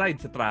scooter ride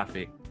sa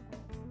traffic,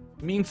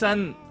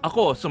 minsan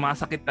ako,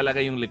 sumasakit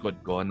talaga yung likod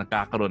ko.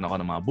 Nagkakaroon ako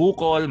ng mga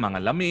bukol, mga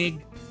lamig.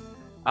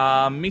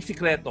 May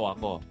sikreto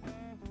ako.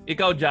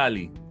 Ikaw,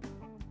 Jolly,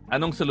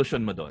 anong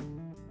solusyon mo doon?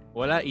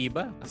 Wala,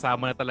 iba.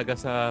 Kasama na talaga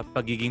sa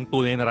pagiging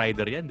tunay na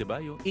rider yan, di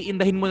ba? Yung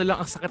iindahin mo na lang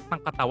ang sakit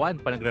ng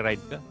katawan pa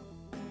nagre-ride ka.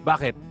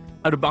 Bakit?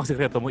 Ano ba ang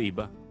sikreto mo,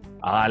 iba?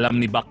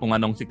 Alam ni Bak kung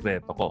anong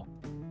sikreto ko.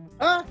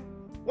 Ha?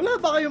 Wala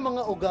ba kayong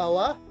mga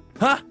Ogawa?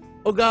 Ha?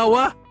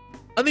 Ogawa?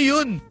 Ano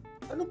yun?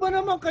 Ano ba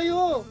naman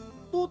kayo?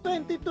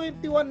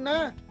 2021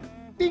 na.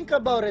 Think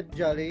about it,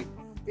 Jolly.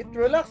 It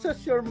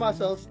relaxes your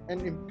muscles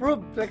and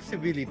improves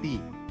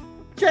flexibility.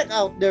 Check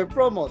out their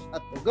promos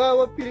at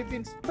Ogawa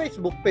Philippines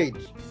Facebook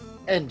page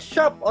and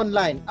shop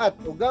online at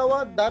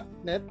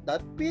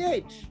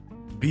ogawa.net.ph.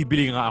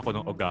 Bibili nga ako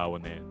ng Ogawa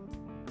na yan.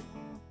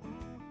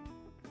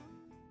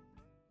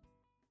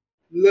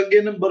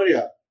 Lagyan ng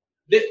barya.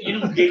 Yun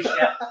yung gauge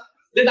niya.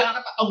 Then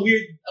ang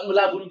weird, ang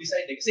malabo ng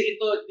design. Kasi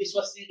ito yung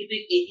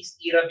 80s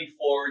era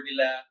before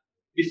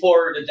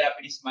the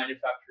Japanese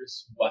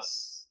manufacturers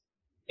was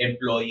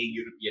employing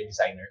European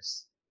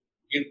designers.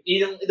 Yung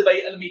di ba,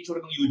 alam mo yung tsura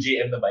ng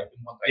UJM na bike?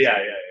 Yung mga Yeah.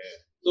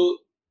 So,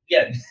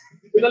 yan.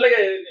 Ito talaga,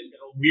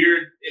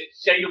 weird,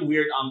 siya yung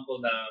weird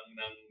uncle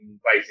ng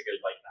bicycle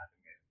bike natin.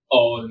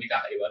 Oo, may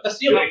kakaiba.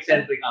 Tapos yung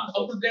eccentric ang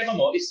problema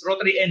mo is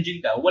rotary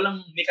engine ka, walang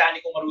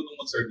mekaniko marunong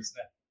mag-service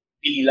na.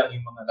 Pili lang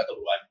yung mga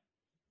naturuan.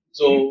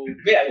 So,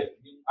 kaya yun,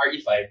 yung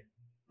RE5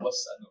 was,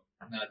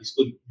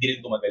 hindi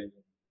rin tumagal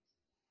yung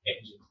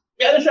engine.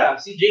 Kaya siya,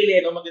 si Jay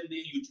Leno, maganda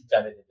yung YouTube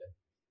channel niya.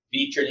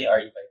 Feature niya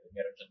yung RE5,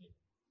 meron siya dito.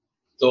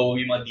 So,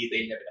 yung mga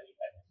detail niya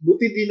pinakita niya.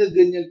 Buti di na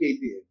ganyan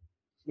KTM.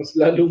 Mas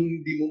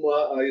lalong di mo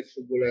maaayos sa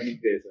bola ng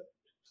pesa.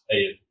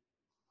 Ayun.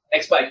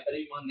 Next bike. Ano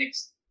yung mga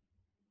next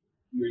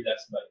weird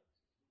ass bike?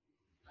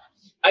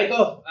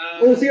 Ito.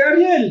 Si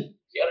Ariel!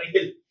 Si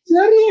Ariel. Si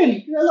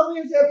Ariel! Kilala ko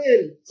yung si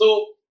Ariel. So,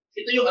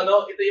 ito yung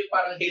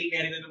parang Hail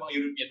Mary na ng mga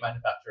European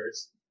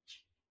manufacturers.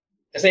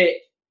 Kasi,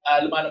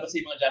 lumalabas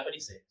yung mga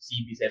Japanese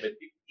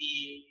CB750,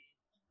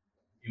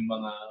 yung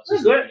mga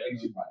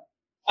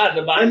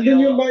the banyo.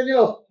 Andun yung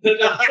banyo.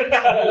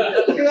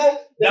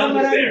 Down the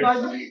stairs.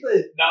 Banyo dito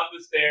Down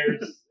the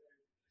stairs.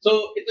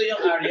 So, ito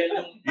yung Ariel,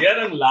 yung Yan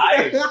ang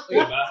live.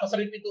 Diba?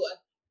 masaling pintuan.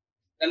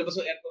 Lalabas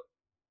yung aircon.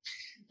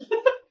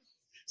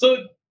 So,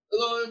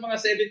 yung mga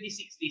 70s,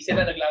 60s,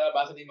 sila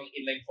naglalabasan ng mga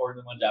inline 4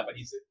 ng mga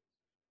Japanese.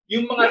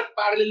 Yung mga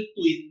parallel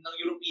twin ng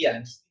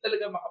Europeans,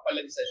 talaga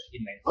makapalag sa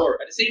inline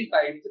 4. At the same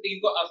time, sa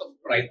tingin ko, out of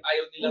pride,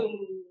 ayaw nilang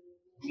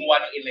gumawa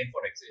ng inline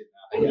 4X.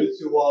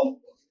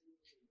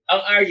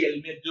 Ang Ariel,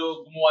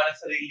 medyo gumawa ng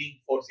sariling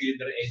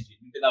 4-cylinder engine.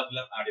 Yung tinawag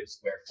lang Ariel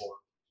Square 4.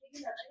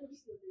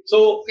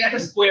 So, kaya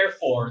sa Square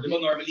 4, di ba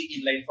normally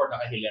inline 4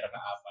 nakahilera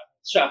na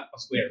 4. Siya,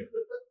 pa-square.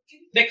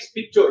 Next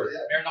picture,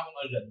 meron akong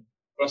dyan,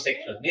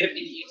 cross-section. Meron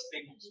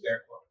i-explain yung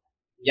Square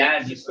 4.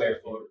 Yan, yung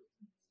Square 4.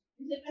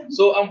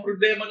 So, ang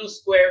problema ng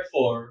Square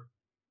 4,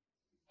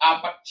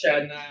 4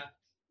 siya na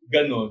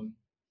ganun.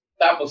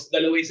 Tapos,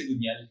 dalaway sa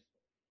gunyal.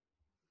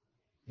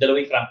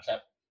 Dalaway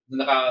crankshaft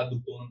na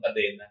nakadugtong ng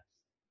kadena.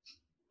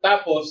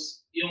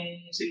 Tapos,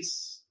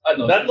 since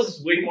That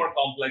looks way more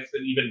complex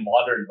than even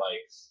modern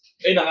bikes.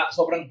 Ayun na nga,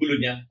 sobrang gulo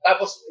niya.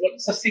 Tapos,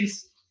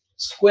 since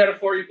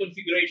Square 4 yung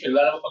configuration,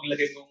 wala naman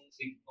paglagay ng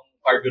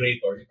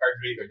carburetor. Yung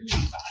carburetor,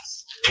 yung taas.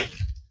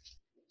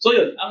 So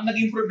yun, ang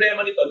naging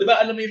problema nito, di ba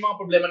alam mo yung mga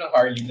problema ng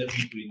Harley na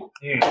V-twin?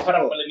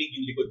 Parang malamig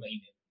yung likod na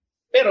init.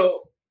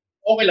 Pero,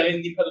 okay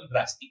lang, hindi pa doon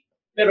drastic.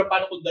 Pero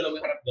paano kung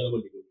dalawang harap,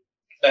 dalawang likod?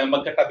 Dahil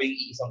magkatabing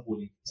isang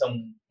kuling,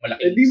 isang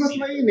malaki. Di mas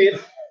mainit.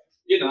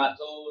 Yun na,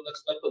 so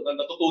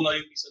natutunaw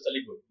yung piston sa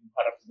likod. Yung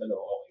harap sa dalawa,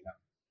 okay lang.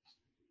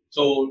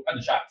 So,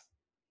 siya.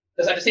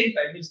 Tapos at the same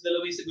time, yung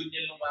dalawa yung sagot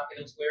niya ng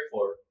makina ng Square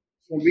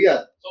 4.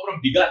 Mabigat.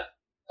 Sobrang bigat.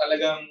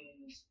 Talagang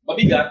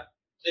mabigat,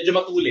 medyo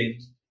matulin,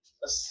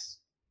 tapos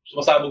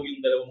sumasabog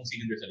yung dalawang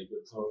cylinder sa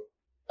likod. So,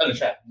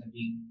 siya,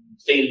 naging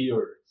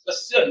failure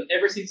Tapos yun,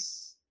 ever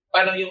since,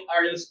 parang yung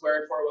Ariel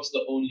Square 4 was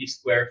the only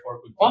Square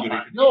 4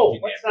 configuration. No,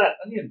 what's that?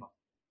 Ano yun ba?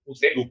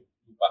 Lupa.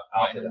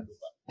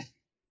 Lupa.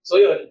 So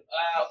yun,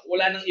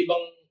 wala nang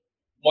ibang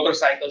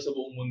motorcycle sa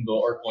buong mundo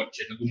or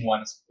kotse na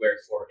gumawa ng Square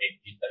 4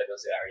 engine. Talagang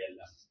si Ariel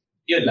lang.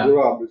 Yun lang.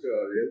 Grabe si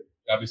Ariel.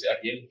 Grabe si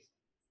Ariel.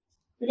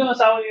 Sino ang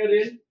asawa ni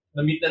Ariel?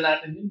 Na-meet na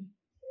natin yun.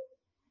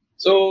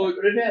 So,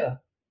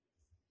 Rivera.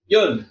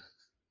 yun.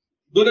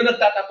 Doon na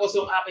nagtatapos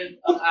ang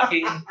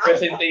aking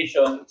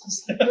presentation.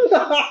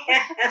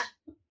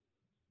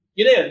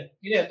 Yun na yun.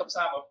 Yun na yun. Tapos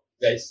na ako,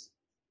 guys.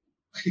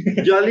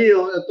 Jolly,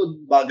 ito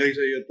bagay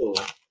sa iyo to.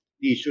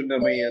 Issue na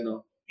may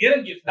ano. Yan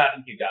ang gift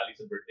natin kay Jolly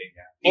sa birthday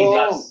niya.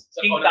 Oo.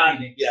 King Tan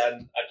yan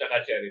at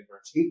saka Jennifer.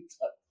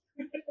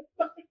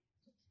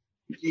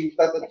 King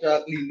Tat at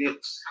saka Kleenex.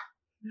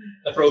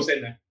 Na frozen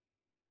na.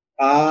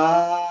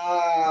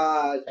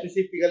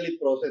 Specifically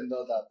frozen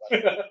daw dapat.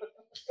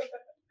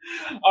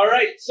 All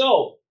right,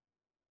 so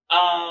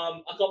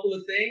a couple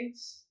of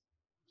things.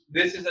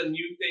 This is a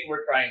new thing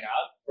we're trying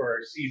out for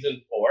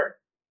season 4.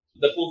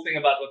 The cool thing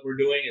about what we're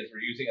doing is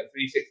we're using a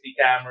 360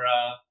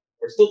 camera.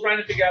 We're still trying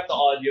to figure out the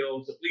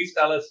audio, so please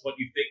tell us what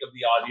you think of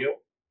the audio,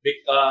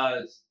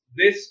 because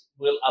this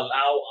will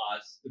allow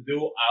us to do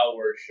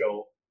our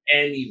show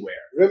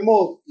anywhere.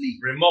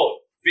 Remotely.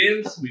 Remote.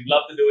 Vince, we'd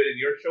love to do it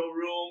in your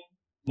showroom.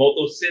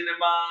 Moto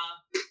Cinema.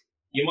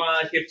 Yung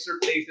mga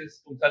hipster places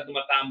kung saan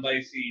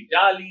tumatambay si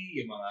Jolly,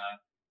 yung mga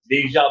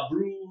Deja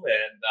Brew,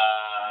 and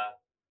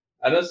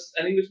anong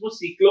gusto mo?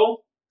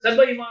 Ciclo? Saan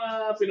ba yung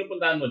mga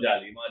pinupuntahan mo,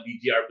 Jolly? Yung mga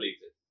DGR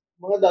places?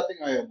 Mga dating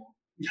ayaw mo.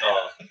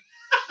 Oo.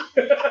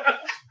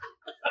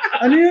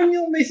 Ano yun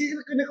yung may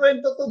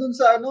kinikwento to dun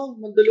sa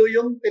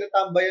Mandaluyong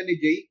tinatambayan ni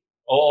Jay?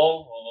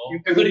 Oo.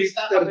 Yung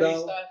Pagurista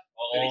daw.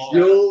 Oo.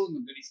 Yun.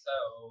 Pagurista,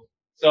 oo.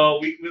 So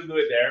we'll do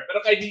it there. Pero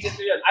kaibigan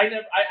ko yun. I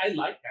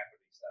like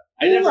Capitalista.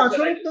 I Oo never nga, said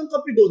I sarap did. ng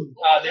kape dun.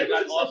 They've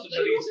got awesome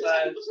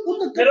baristas. Kung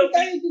Pero nagkape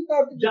tayo dun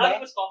tayo, di Johnny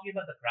ba? was talking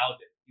about the crowd.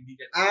 Hindi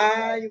ka.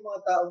 Yung mga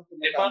taong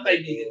Eh, mga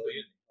kaibigan ko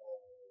yun.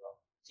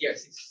 Yes.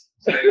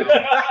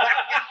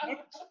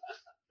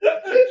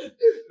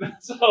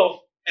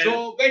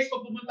 So guys,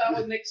 pag pumunta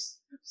ako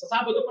next, sa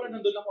Sabado pa rin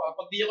nandun ako.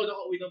 Pag di ako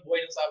nakauwi ng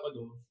buhay ng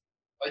Sabado,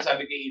 pag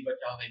sabi kay Iba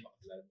tsaka kay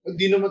Baklan.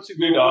 Hindi naman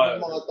siguro Diba?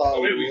 ng mga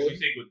tao. we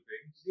say good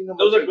things. Hindi naman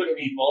Those are siguro. good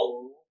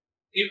people.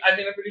 I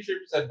mean, I'm pretty sure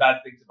if you said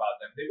bad things about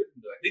them, they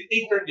wouldn't do it.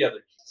 They turn the other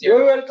cheek.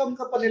 You're welcome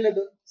ka pa nila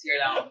dun. Siya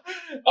lang ako.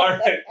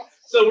 All right.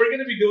 So we're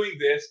going to be doing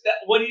this.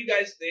 What do you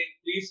guys think?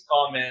 Please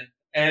comment.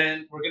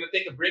 And we're going to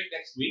take a break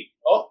next week.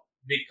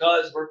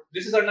 Because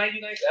this is our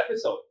 99th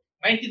episode.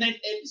 99th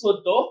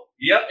episode to?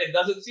 Yep, it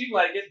doesn't seem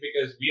like it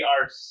because we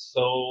are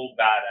so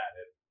bad at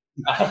it.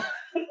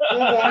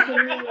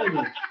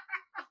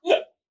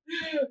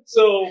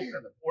 So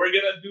we're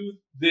gonna do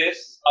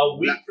this a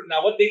week from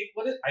now. What date?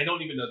 I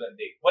don't even know that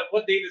date. What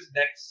date is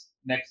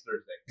next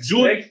Thursday?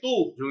 June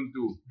 2.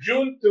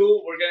 June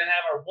 2. We're gonna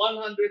have our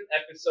 100th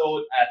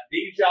episode at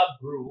Deja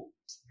Brew.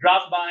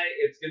 Drop by.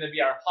 It's gonna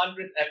be our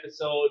 100th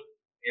episode.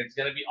 It's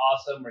gonna be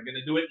awesome. We're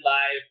gonna do it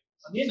live.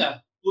 Ano yun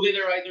Tulay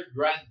na Rider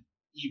Grand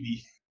EV.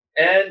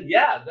 And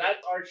yeah,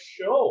 that's our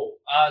show.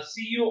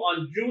 See you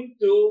on June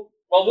 2.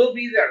 Well, we'll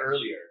be there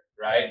earlier,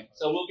 right?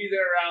 So we'll be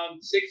there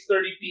around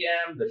 6:30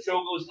 p.m. The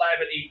show goes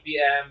live at 8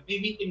 p.m. May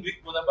meet and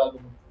greet mo na bago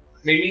mo.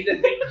 May meet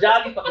and greet.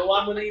 Jolly,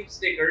 pagawa mo na yung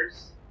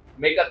stickers.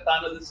 Make a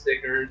ton of the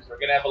stickers. We're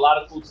gonna have a lot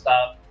of cool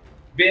stuff.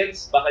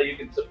 Vince, baka you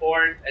can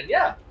support. And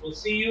yeah, we'll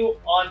see you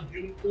on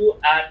June 2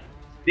 at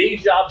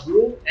Deja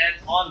Brew and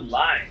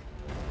online.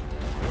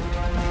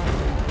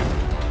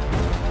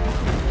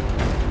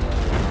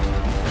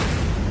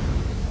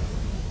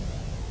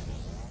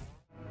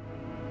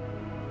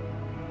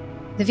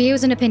 The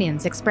views and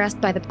opinions expressed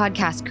by the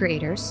podcast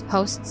creators,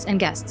 hosts, and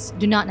guests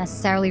do not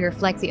necessarily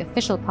reflect the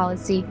official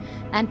policy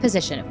and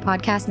position of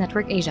Podcast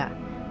Network Asia,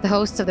 the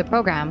hosts of the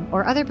program,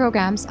 or other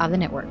programs of the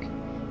network.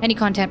 Any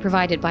content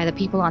provided by the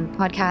people on the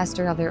podcast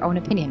are of their own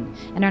opinion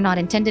and are not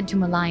intended to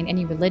malign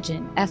any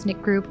religion,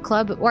 ethnic group,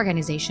 club,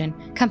 organization,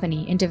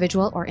 company,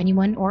 individual, or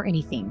anyone or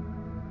anything.